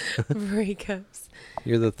 Breakup. Breakups.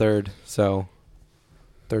 You're the third, so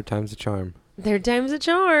third time's a charm. Third time's a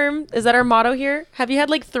charm. Is that our motto here? Have you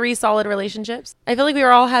had like 3 solid relationships? I feel like we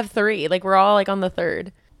all have 3. Like we're all like on the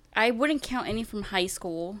 3rd. I wouldn't count any from high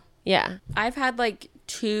school. Yeah. I've had like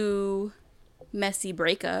 2 messy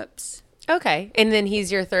breakups. Okay. And then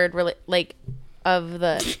he's your third,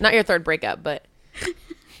 not your third breakup, but.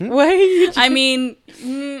 What are you I mean,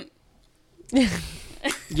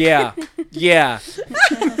 Yeah. Yeah.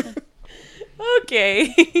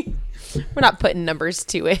 Okay. We're not putting numbers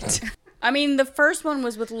to it. the first one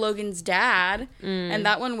was with Logan's dad, and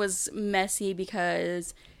that one was messy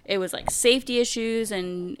because it was like safety issues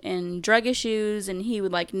and drug issues, and he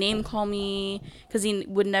would like name call me because he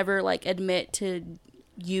would never like admit to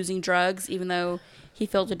using drugs, even though he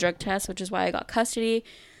failed a drug test, which is why I got custody.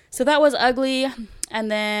 So that was ugly.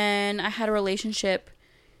 And then I had a relationship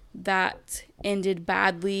that ended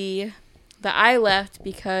badly that I left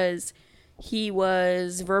because he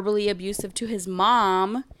was verbally abusive to his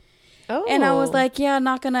mom. Oh. And I was like, yeah,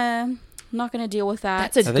 not gonna deal with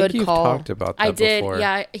that. That's a I good think you've call. talked about that I did. before.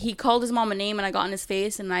 Yeah, he called his mom a name and I got in his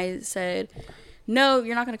face and I said, no,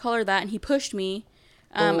 you're not gonna call her that. And he pushed me.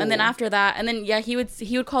 And then after that, and then he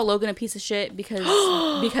would call Logan a piece of shit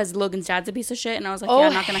because Logan's dad's a piece of shit, and I was like, yeah,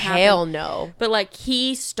 not gonna happen. Hell no. But like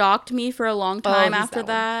he stalked me for a long time he's after that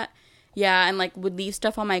that. Yeah, and like would leave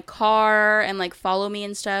stuff on my car and like follow me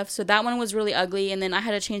and stuff. So that one was really ugly. And then I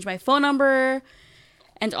had to change my phone number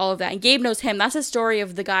and all of that. And Gabe knows him. That's the story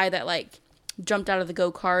of the guy that like jumped out of the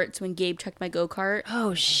go-karts when Gabe checked my go-kart.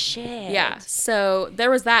 Oh shit. Yeah. So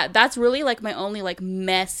there was that. That's really like my only like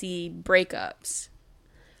messy breakups.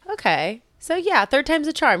 Okay. So yeah, third time's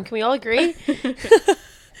a charm. Can we all agree?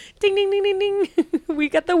 Ding, ding, ding, ding, ding. We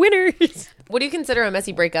got the winners. What do you consider a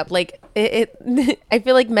messy breakup? Like, I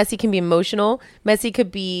feel like messy can be emotional. Messy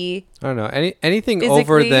could be... I don't know. Anything physically...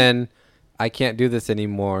 over than I can't do this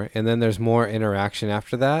anymore, and then there's more interaction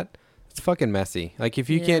after that, it's fucking messy. Like,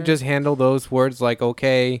 if you can't just handle those words like,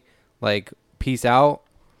 okay, like, peace out,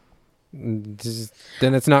 then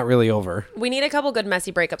it's not really over. We need a couple good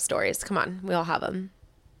messy breakup stories. Come on. We all have them.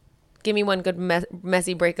 Give me one good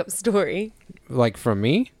messy breakup story. Like, from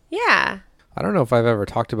me? Yeah. I don't know if I've ever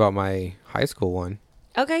talked about my high school one.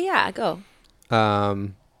 Okay, yeah, go.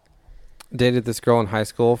 Dated this girl in high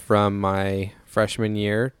school from my freshman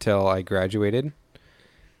year till I graduated.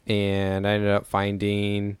 And I ended up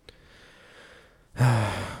finding...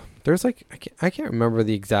 there's like... I can't remember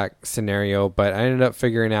the exact scenario, but I ended up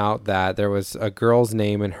figuring out that there was a girl's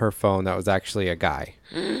name in her phone that was actually a guy.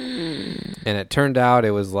 And it turned out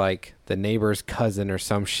it was like the neighbor's cousin or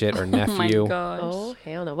some shit or nephew. Oh my gosh. Oh,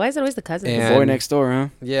 hell no. Why is it always the cousin? And- The boy next door, huh?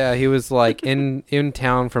 Yeah, he was like in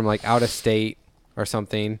town from like out of state or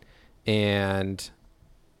something, and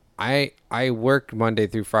I worked Monday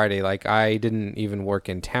through Friday. Like I didn't even work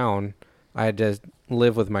in town. I had to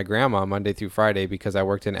live with my grandma Monday through Friday because I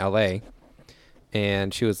worked in LA.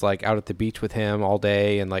 And she was like out at the beach with him all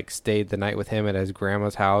day and like stayed the night with him at his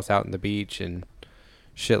grandma's house out in the beach and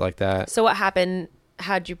shit like that. So what happened?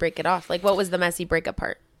 How'd you break it off? Like, what was the messy breakup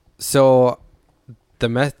part? So the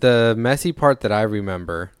messy part that I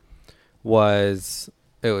remember was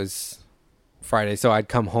it was Friday. So I'd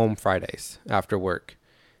come home Fridays after work,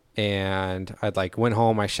 and I'd like went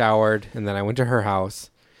home, I showered, and then I went to her house,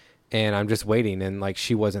 and I'm just waiting, and like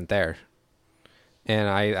she wasn't there. And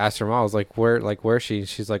I asked her mom, I was like, where's she?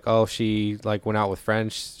 She's like, oh, she like went out with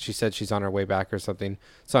friends. She said she's on her way back or something.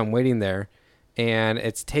 So I'm waiting there, and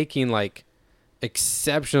it's taking like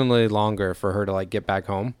exceptionally longer for her to like get back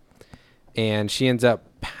home. And she ends up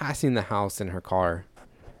passing the house in her car.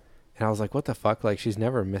 And I was like, what the fuck? Like, she's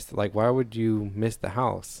never missed it. Like, why would you miss the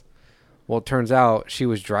house? Well, it turns out she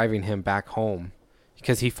was driving him back home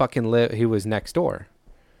because he was next door.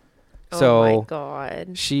 So oh my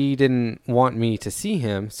God. She didn't want me to see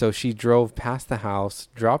him, so she drove past the house,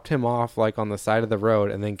 dropped him off like on the side of the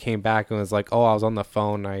road, and then came back and was like, oh, I was on the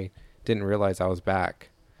phone. I didn't realize I was back.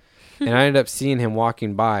 And I ended up seeing him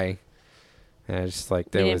walking by, and I just like...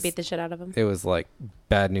 You didn't beat the shit out of him? It was like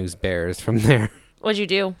bad news bears from there. What'd you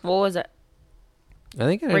do? What was it?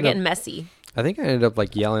 We're getting messy. I think I ended up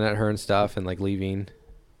like yelling at her and stuff and like leaving.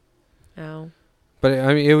 Oh. But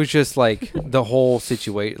I mean, it was just like the whole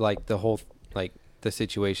situation, like the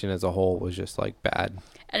situation as a whole was just like bad.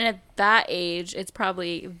 And at that age, it's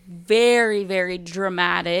probably very, very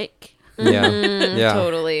dramatic. Yeah. Yeah.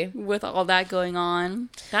 Totally. With all that going on.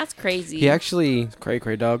 That's crazy. He actually...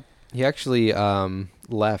 Cray dog. He actually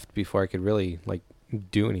left before I could really like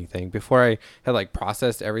do anything. Before I had like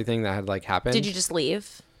processed everything that had like happened. Did you just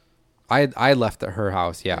leave? I left at her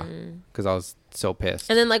house, yeah, because I was so pissed.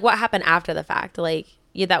 And then like what happened after the fact? Like,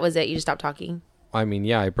 yeah, that was it. You just stopped talking. I mean,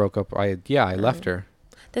 yeah, I broke up. I left her.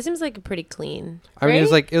 That seems like pretty clean. I mean, it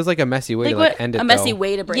was like a messy way to like end it. A messy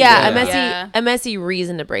way to break yeah, up. a messy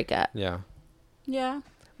reason to break up. Yeah. Yeah.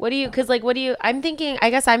 I'm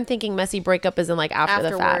thinking messy breakup isn't like after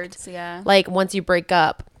the fact. Yeah. Like once you break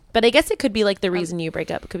up. But I guess it could be like the reason you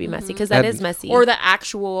break up. It could be messy because that is messy. Or the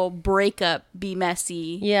actual breakup be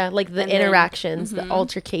messy. Yeah, like the interactions, the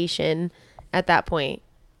altercation at that point.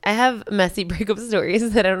 I have messy breakup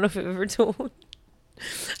stories that I don't know if I've ever told.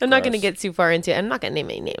 I'm not going to get too far into it. I'm not going to name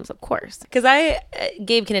any names, of course. Because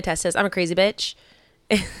Gabe can attest to this. I'm a crazy bitch.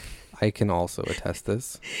 I can also attest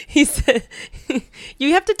this. He said,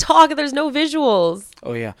 you have to talk. There's no visuals.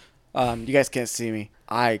 Oh, yeah. You guys can't see me.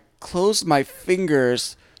 I closed my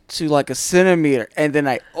fingers to like a centimeter, and then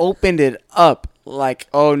I opened it up like,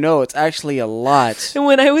 oh no, it's actually a lot. And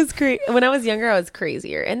when I was younger, I was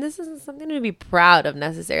crazier, and this isn't something to be proud of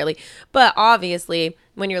necessarily, but obviously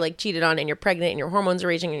when you're like cheated on and you're pregnant and your hormones are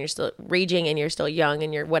raging and you're still young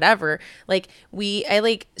and you're whatever, like I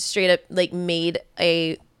like straight up like made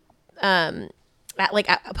a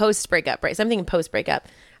post breakup, right? Something post breakup.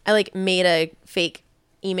 I like made a fake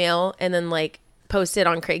email and then like posted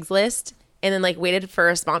on Craigslist and then like waited for a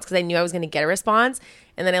response because I knew I was going to get a response.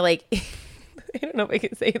 And then I like, I don't know if I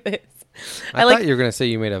can say this. I thought you were going to say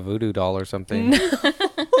you made a voodoo doll or something.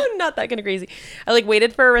 Not that kind of crazy. I like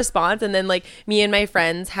waited for a response, and then like me and my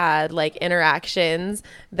friends had like interactions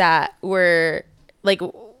that were like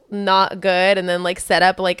not good, and then like set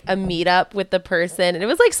up like a meetup with the person, and it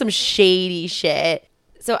was like some shady shit.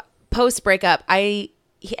 So post breakup, I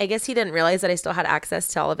guess he didn't realize that I still had access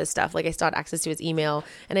to all of his stuff. Like I still had access to his email,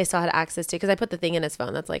 and I still had access to, because I put the thing in his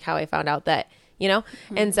phone. That's like how I found out that, you know.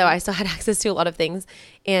 And so I still had access to a lot of things,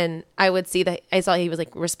 and I would see that I saw he was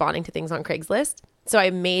like responding to things on Craigslist. So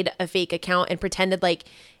I made a fake account and pretended like,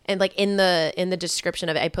 and like in the description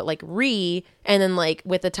of it, I put like and then like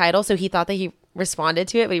with the title. So he thought that he responded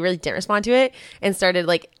to it, but he really didn't respond to it, and started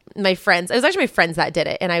like my friends. It was actually my friends that did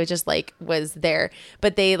it, and I was just like was there,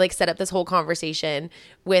 but they like set up this whole conversation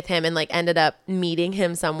with him and like ended up meeting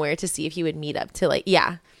him somewhere to see if he would meet up to like,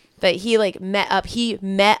 yeah. But he like met up,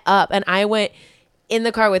 and I went in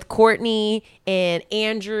the car with Courtney and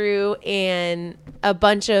Andrew and a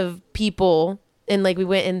bunch of people. And like we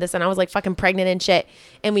went in this, and I was like fucking pregnant and shit.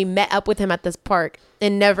 And we met up with him at this park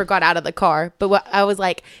and never got out of the car. But I was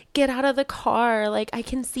like, get out of the car. Like, I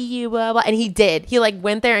can see you. Blah, blah. And he did. He like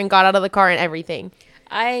went there and got out of the car and everything.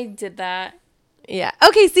 I did that. Yeah.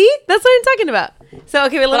 Okay. See, that's what I'm talking about. So,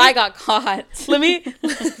 okay. But I got caught. Let me,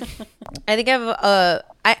 I think I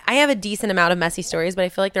have a decent amount of messy stories, but I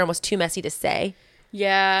feel like they're almost too messy to say.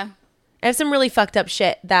 Yeah. I have some really fucked up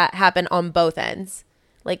shit that happened on both ends.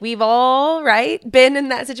 Like we've all, right, been in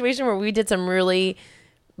that situation where we did some really,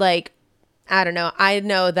 like, I don't know. I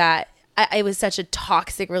know that it was such a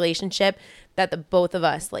toxic relationship that the both of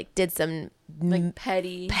us like did some like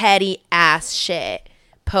petty ass shit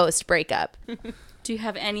post breakup. Do you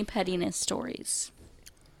have any pettiness stories?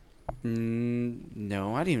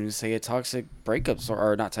 No, I didn't even say a toxic breakup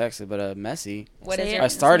or not toxic, but messy. What is it? I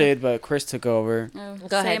started, but Chris took over. Oh, Go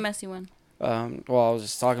say ahead. a messy one. Well, I was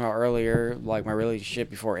just talking about earlier, like my relationship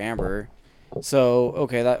before Amber. So,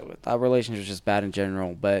 okay, that relationship was just bad in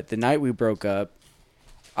general. But the night we broke up,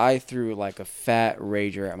 I threw like a fat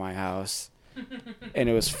rager at my house, and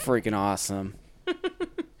it was freaking awesome.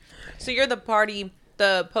 So you're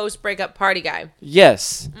the post breakup party guy.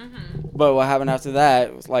 Yes. Mm-hmm. But what happened after that,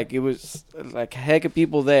 it was like a heck of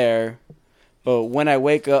people there. But when I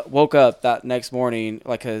woke up that next morning,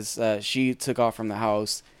 like, cause she took off from the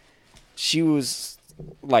house, she was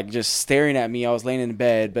like just staring at me. I was laying in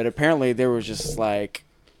bed, but apparently there was just like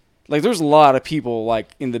there's a lot of people like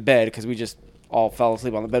in the bed because we just all fell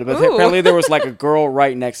asleep on the bed. But apparently there was like a girl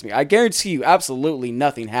right next to me. I guarantee you, absolutely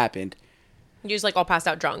nothing happened. You just like all passed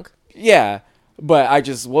out drunk. Yeah, but I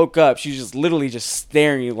just woke up. She was just literally just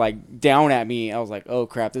staring like down at me. I was like, oh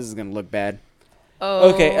crap, this is gonna look bad.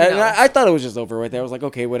 Oh, okay, and no. I thought it was just over right there. I was like,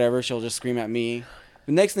 okay, whatever. She'll just scream at me.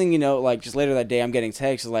 The next thing you know, like just later that day, I'm getting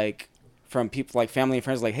texts like from people like family and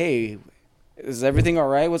friends like, hey, is everything all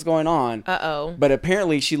right? What's going on? Uh-oh. But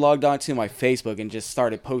apparently she logged on to my Facebook and just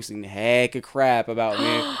started posting heck of crap about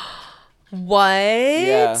me. What?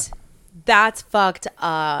 Yeah. That's fucked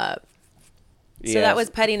up. So Yeah. that was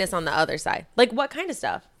pettiness on the other side. Like what kind of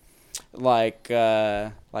stuff? Like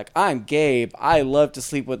I'm Gabe. I love to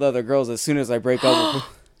sleep with other girls as soon as I break up with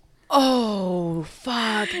them. Oh,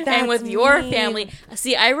 fuck. And with your family.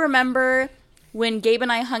 See, I remember when Gabe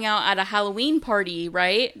and I hung out at a Halloween party,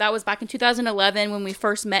 right? That was back in 2011 when we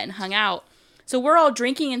first met and hung out. So we're all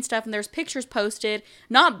drinking and stuff, and there's pictures posted.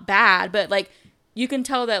 Not bad, but like you can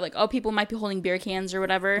tell that like, oh, people might be holding beer cans or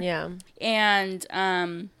whatever. Yeah. And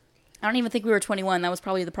I don't even think we were 21. That was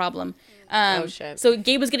probably the problem. Oh, shit. So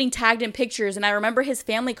Gabe was getting tagged in pictures, and I remember his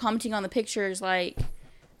family commenting on the pictures like,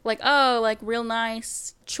 oh, like real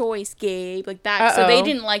nice choice, Gabe, like that. Uh-oh. So they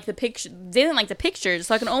didn't like the picture. They didn't like the pictures.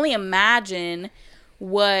 So I can only imagine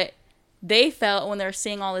what they felt when they're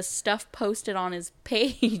seeing all this stuff posted on his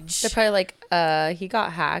page. They're probably like, he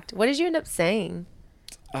got hacked. What did you end up saying?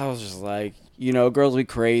 I was just like, girls be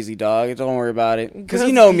crazy, dog. Don't worry about it. Because Girls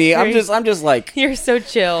you know be me, crazy. I'm just like, You're so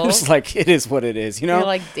chill. just like it is what it is, You're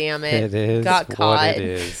like, damn it. It is got what caught. it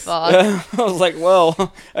is. Fuck. I was like,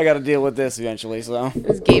 well, I got to deal with this eventually. So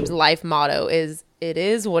This Gabe's life motto is, it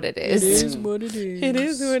is what it is. It is what it is. It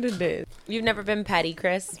is what it is. You've never been petty,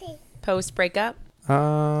 Chris? Post breakup?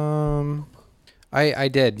 I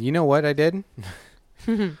did. You know what I did?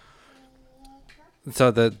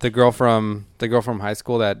 So the girl from high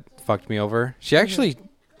school that fucked me over, she actually,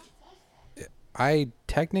 I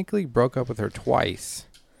technically broke up with her twice.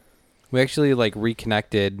 We actually like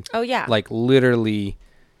reconnected. Oh, yeah. Like literally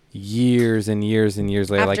years and years and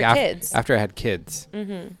years later. After kids. After I had kids.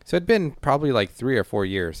 Mm-hmm. So it'd been probably like 3 or 4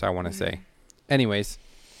 years, I want to say. anyways,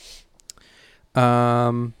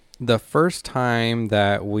 the first time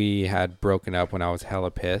that we had broken up when I was hella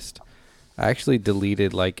pissed, I actually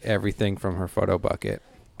deleted like everything from her photo bucket.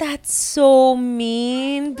 That's so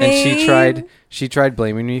mean, babe. And she tried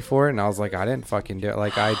blaming me for it, and I was like, I didn't fucking do it.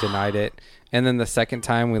 Like, I denied it. And then the second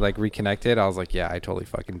time we like reconnected, I was like, yeah, I totally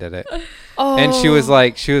fucking did it. Oh. And she was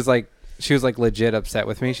like legit upset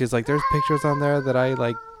with me. She's like, there's pictures on there that I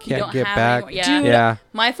like can't get back. Yeah.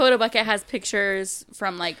 My photo bucket has pictures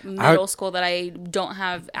from like middle school that I don't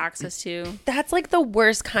have access to. That's like the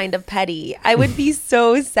worst kind of petty. I would be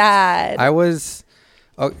so sad.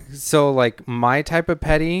 So like my type of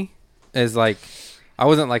petty is like, I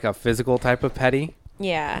wasn't like a physical type of petty.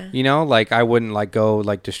 Yeah. You know, like I wouldn't like go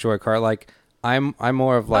like destroy a car. Like I'm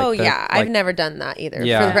more of like. Oh yeah, I've never done that either.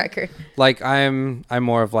 Yeah. For the record. Like I'm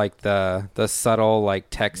more of like the subtle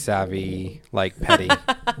like tech savvy like petty.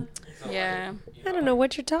 Yeah. I don't know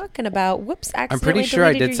what you're talking about. Whoops! Accidentally I'm pretty sure I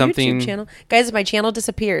deleted did your something. YouTube channel. Guys, my channel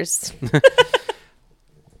disappears.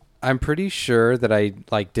 I'm pretty sure that I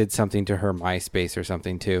like did something to her MySpace or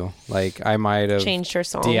something too. Like I might have changed her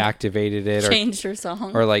song, deactivated it, changed her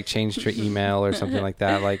song, or like changed her email or something like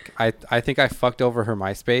that. Like I think I fucked over her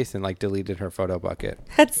MySpace and like deleted her photo bucket.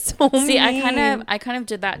 That's so mean. See, I kind of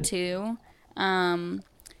did that too.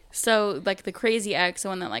 So like the crazy ex, the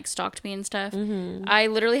one that like stalked me and stuff, I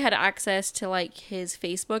literally had access to like his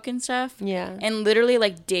Facebook and stuff. Yeah. And literally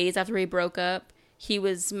like days after we broke up, he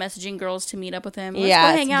was messaging girls to meet up with him. Let's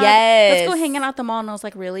go hang out. Yes. Let's go hang out at the mall. And I was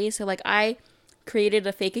like, really? So like I created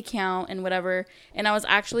a fake account and whatever. And I was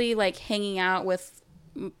actually like hanging out with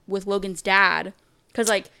Logan's dad. Cause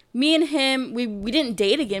like me and him, we didn't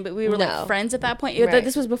date again, but we were like friends at that point. Right.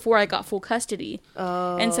 This was before I got full custody.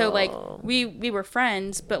 Oh. And so like we were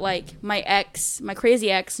friends, but like my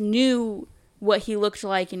crazy ex knew what he looked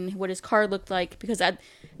like and what his car looked like because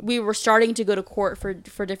we were starting to go to court for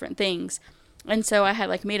different things. And so I had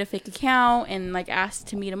like made a fake account and like asked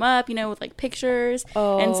to meet him up, you know, with like pictures.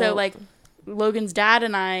 Oh. And so like Logan's dad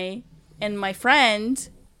and I and my friend,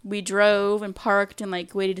 we drove and parked and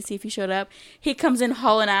like waited to see if he showed up. He comes in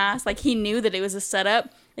hauling ass. Like he knew that it was a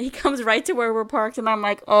setup. And he comes right to where we're parked and I'm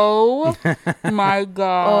like, oh my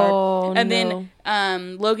God. Oh, and then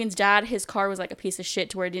Logan's dad, his car was like a piece of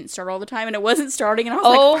shit to where it didn't start all the time and it wasn't starting. And I was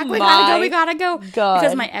like, fuck, we gotta go. God.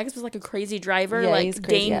 Because my ex was like a crazy driver, Yeah, like he's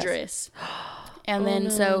crazy, dangerous. And then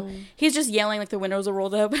so he's just yelling like the windows are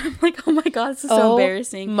rolled up. I'm like, oh my God, this is so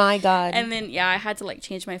embarrassing. My God. And then I had to like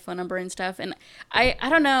change my phone number and stuff. And I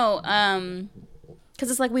don't know, because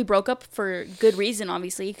it's like we broke up for good reason,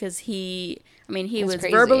 obviously, because he was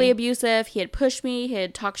crazy. verbally abusive. He had pushed me. He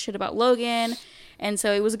had talked shit about Logan, and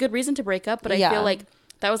so it was a good reason to break up. But I feel like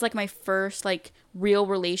that was like my first like real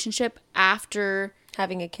relationship after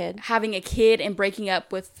having a kid and breaking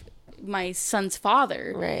up with my son's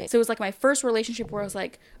father. Right. So it was like my first relationship where I was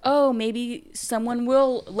like, oh, maybe someone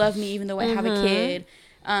will love me even though I have a kid.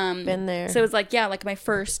 Been there. So it was like, yeah, like my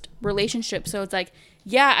first relationship. So it's like,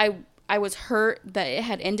 yeah, I was hurt that it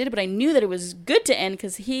had ended, but I knew that it was good to end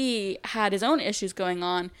because he had his own issues going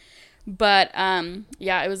on. But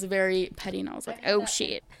yeah, it was very petty and I was like, oh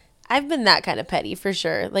shit. I've been that kind of petty for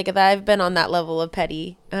sure. Like I've been on that level of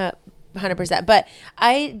petty 100%. But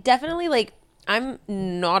I definitely like, I'm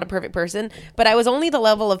not a perfect person, but I was only the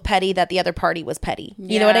level of petty that the other party was petty.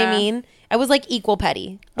 You know what I mean? I was like equal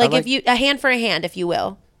petty. Like if you, a hand for a hand, if you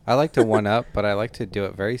will. I like to one up, but I like to do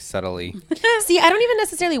it very subtly. See, I don't even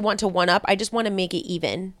necessarily want to one up. I just want to make it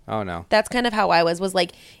even. Oh, no. That's kind of how I was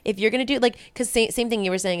like, if you're going to do like, because same thing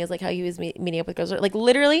you were saying is like how he was meeting up with girls. Like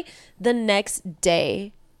literally the next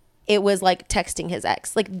day, it was like texting his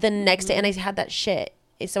ex. Like the next day. And I had that shit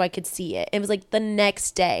so I could see it. It was like the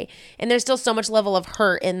next day. And there's still so much level of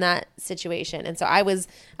hurt in that situation. And so I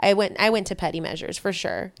went to petty measures for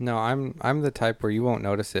sure. No, I'm the type where you won't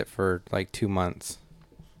notice it for like 2 months.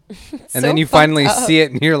 And so then you finally see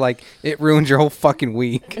it and you're like, it ruined your whole fucking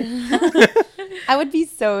week. I would be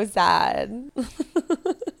so sad.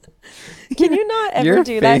 Can you not ever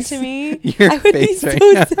do that to me? I would be so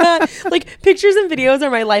sad. Like pictures and videos are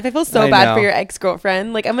my life. I feel so bad for your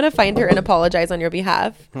ex-girlfriend. Like I'm going to find her and apologize on your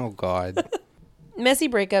behalf. Oh God. Messy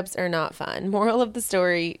breakups are not fun. Moral of the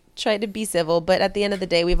story, try to be civil, but at the end of the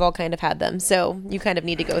day, we've all kind of had them. So you kind of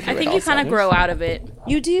need to go through it. I think you kind of grow out of it.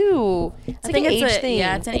 You do. It's like an age thing.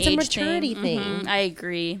 Yeah, it's an age maturity thing. Mm-hmm. I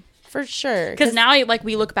agree. For sure. Because now, like,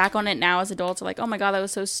 we look back on it now as adults, we're like, oh my God, that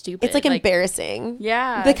was so stupid. It's like embarrassing.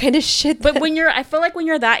 Yeah. The kind of shit. But I feel like when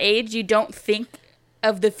you're that age, you don't think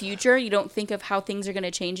of the future. You don't think of how things are going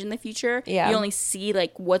to change in the future. Yeah. You only see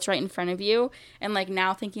like what's right in front of you. And like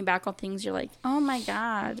now thinking back on things, you're like, oh my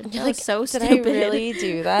God, that was so Did stupid. I really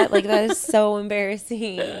do that? Like, that is so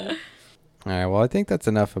embarrassing. All right. Well, I think that's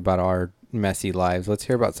enough about our messy lives. Let's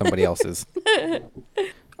hear about somebody else's.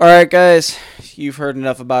 All right, guys, you've heard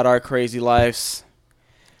enough about our crazy lives.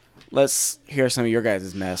 Let's hear some of your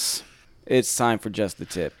guys' mess. It's time for just the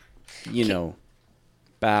tip. You know,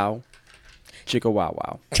 bow, chicka wow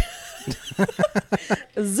wow.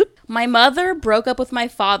 My mother broke up with my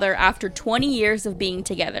father after 20 years of being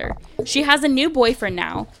together. She has a new boyfriend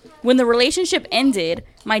now. When the relationship ended,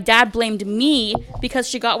 my dad blamed me because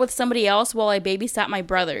she got with somebody else while I babysat my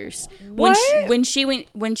brothers. What? When she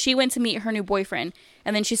went to meet her new boyfriend,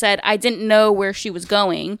 and then she said I didn't know where she was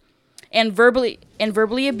going, and verbally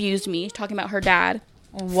abused me, talking about her dad.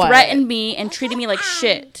 What? Threatened me and treated me like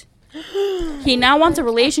shit. He now wants a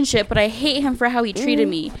relationship, but I hate him for how he treated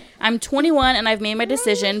me. I'm 21 and I've made my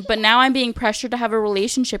decision, but now I'm being pressured to have a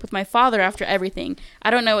relationship with my father after everything.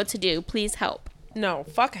 I don't know what to do. Please help. No,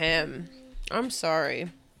 fuck him. I'm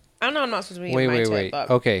sorry. I know I'm not supposed to be my tip, Wait. but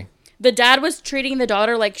Okay. The dad was treating the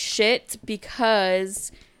daughter like shit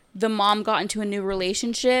because the mom got into a new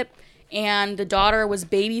relationship and the daughter was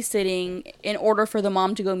babysitting in order for the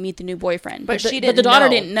mom to go meet the new boyfriend. But she But didn't the daughter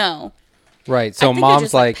know. didn't know. Right. I So think they're mom's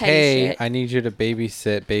just, like, like, petty hey, shit. I need you to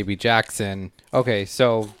babysit baby Jackson. Okay.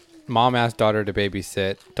 So mom asked daughter to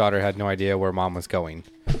babysit. Daughter had no idea where mom was going.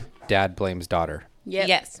 Dad blames daughter. Yep.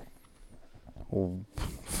 yes.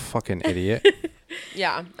 Fucking idiot.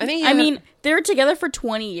 Yeah. I think I mean, they were together for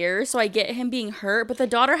 20 years, so I get him being hurt, but the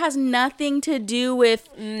daughter has nothing to do with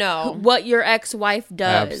no. what your ex-wife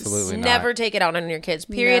does. Absolutely not. Never take it out on your kids.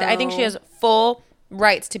 Period. I think she No. has full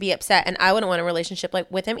rights to be upset, and I wouldn't want a relationship like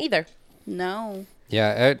with him either. No.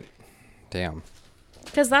 Yeah. Damn.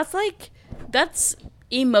 Because that's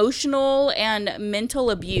emotional and mental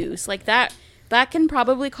abuse. Like that can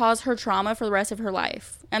probably cause her trauma for the rest of her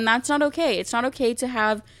life. And that's not okay. It's not okay to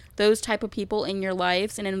have those type of people in your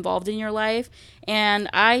lives and involved in your life. And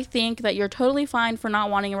I think that you're totally fine for not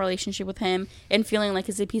wanting a relationship with him and feeling like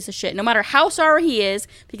he's a piece of shit. No matter how sorry he is,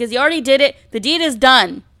 because he already did it. The deed is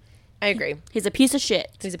done. I agree. He's a piece of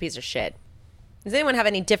shit. He's a piece of shit. Does anyone have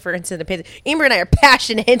any difference in opinion? Amber and I are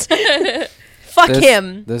passionate. Fuck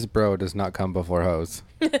him. This bro does not come before hoes.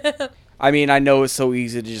 I mean, I know it's so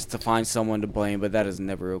easy to find someone to blame, but that is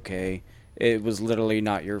never okay. It was literally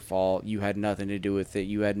not your fault. You had nothing to do with it.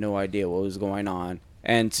 You had no idea what was going on.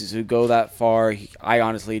 And to go that far, I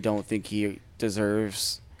honestly don't think he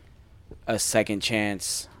deserves a second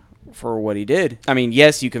chance for what he did. I mean,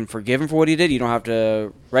 yes, you can forgive him for what he did. You don't have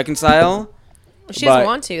to reconcile. She doesn't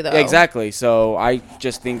want to, though. Exactly. So I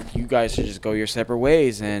just think you guys should just go your separate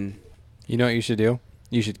ways. And You know what you should do?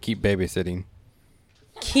 You should keep babysitting.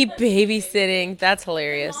 Keep babysitting. That's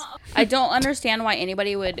hilarious. I don't understand why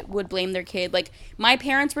anybody would blame their kid. Like, my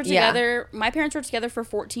parents were Yeah. together. My parents were together for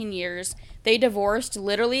 14 years. They divorced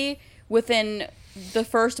literally within the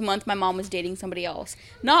first month my mom was dating somebody else.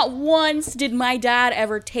 Not once did my dad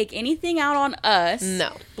ever take anything out on us.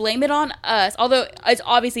 No. Blame it on us. Although it's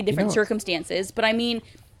obviously different know- circumstances. But I mean,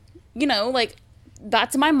 like,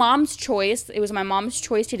 that's my mom's choice. It was my mom's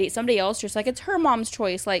choice to date somebody else, just like it's her mom's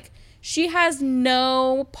choice. Like, she has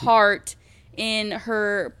no part in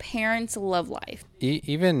her parents' love life.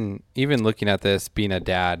 Even looking at this, being a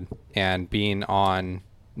dad and being on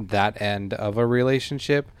that end of a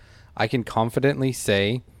relationship, I can confidently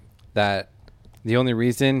say that the only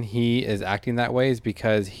reason he is acting that way is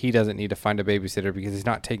because he doesn't need to find a babysitter because he's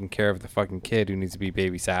not taking care of the fucking kid who needs to be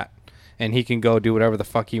babysat. And he can go do whatever the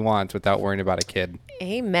fuck he wants without worrying about a kid.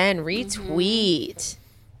 Amen. Retweet.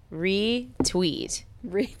 Retweet.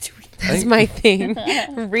 Retweet. That's my thing.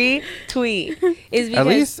 Retweet. Is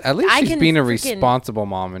because At least I she's can being a freaking- responsible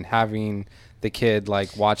mom and having the kid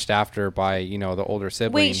like watched after by, the older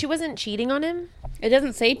sibling. Wait, she wasn't cheating on him? It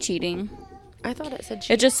doesn't say cheating. I thought it said It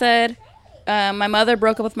cheating. just said, my mother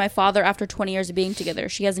broke up with my father after 20 years of being together.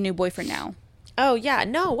 She has a new boyfriend now. Oh, yeah.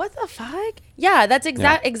 No, what the fuck? Yeah, that's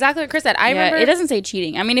exactly what Chris said. I remember. It doesn't say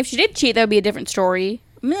cheating. I mean, if she did cheat, that would be a different story.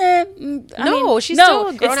 She's still a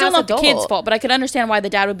it's grown-ass still not the kid's adult. fault, but I could understand why the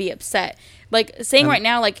dad would be upset. Like, saying right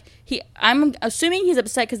now, like, I'm assuming he's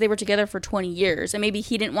upset because they were together for 20 years, and maybe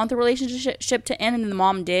he didn't want the relationship to end, and the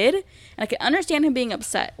mom did, and I can understand him being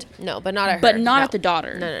upset. No, but not at her. But not No. at the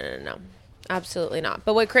daughter. No. Absolutely not.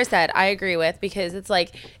 But what Chris said, I agree with, because it's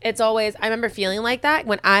like, it's always, I remember feeling like that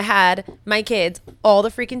when I had my kids all the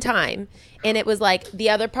freaking time. And it was like the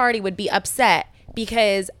other party would be upset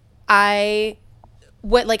because I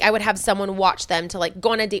what, like, I would have someone watch them to, like,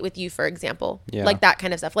 go on a date with you, for example. Yeah. Like, that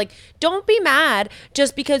kind of stuff. Like, don't be mad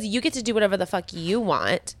just because you get to do whatever the fuck you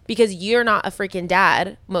want because you're not a freaking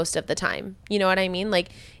dad most of the time. You know what I mean? Like,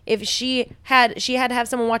 if she had to have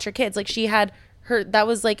someone watch her kids. Like, she had her, that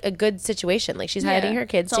was, like, a good situation. Like, she's having her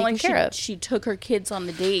kids taken care of. She took her kids on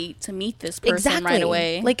the date to meet this person right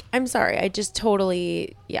away. Like, I'm sorry. I just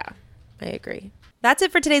totally, I agree. That's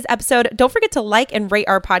it for today's episode. Don't forget to like and rate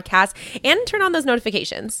our podcast and turn on those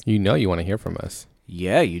notifications. You know you want to hear from us.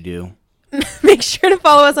 Yeah, you do. Make sure to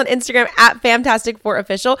follow us on Instagram at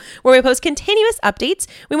Fantastic4Official, where we post continuous updates.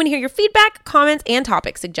 We want to hear your feedback, comments, and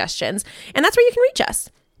topic suggestions. And that's where you can reach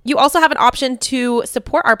us. You also have an option to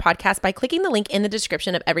support our podcast by clicking the link in the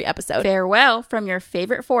description of every episode. Farewell from your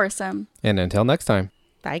favorite foursome. And until next time.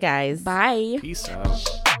 Bye, guys. Bye. Peace out.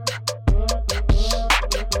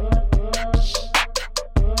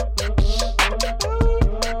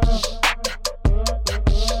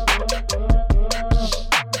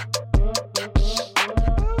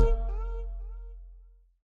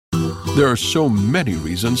 There are so many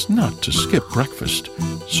reasons not to skip breakfast.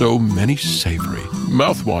 So many savory,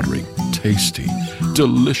 mouth-watering, tasty,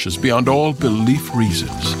 delicious beyond all belief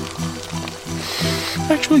reasons.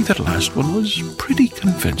 Actually, that last one was pretty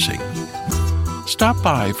convincing. Stop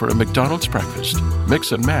by for a McDonald's breakfast.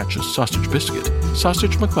 Mix and match a sausage biscuit,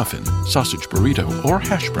 sausage McMuffin, sausage burrito, or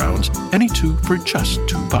hash browns, any two for just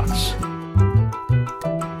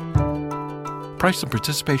 $2. Price and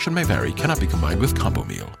participation may vary, cannot be combined with combo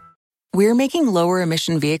meal. We're making lower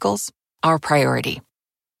emission vehicles our priority.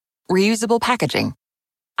 Reusable packaging,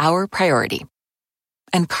 our priority.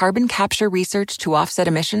 And carbon capture research to offset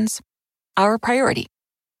emissions, our priority.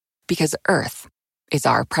 Because Earth is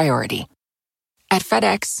our priority. At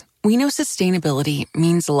FedEx, we know sustainability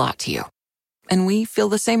means a lot to you. And we feel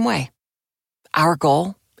the same way. Our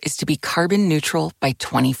goal is to be carbon neutral by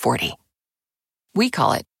 2040. We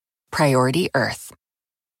call it Priority Earth.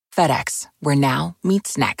 FedEx, where now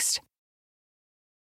meets next.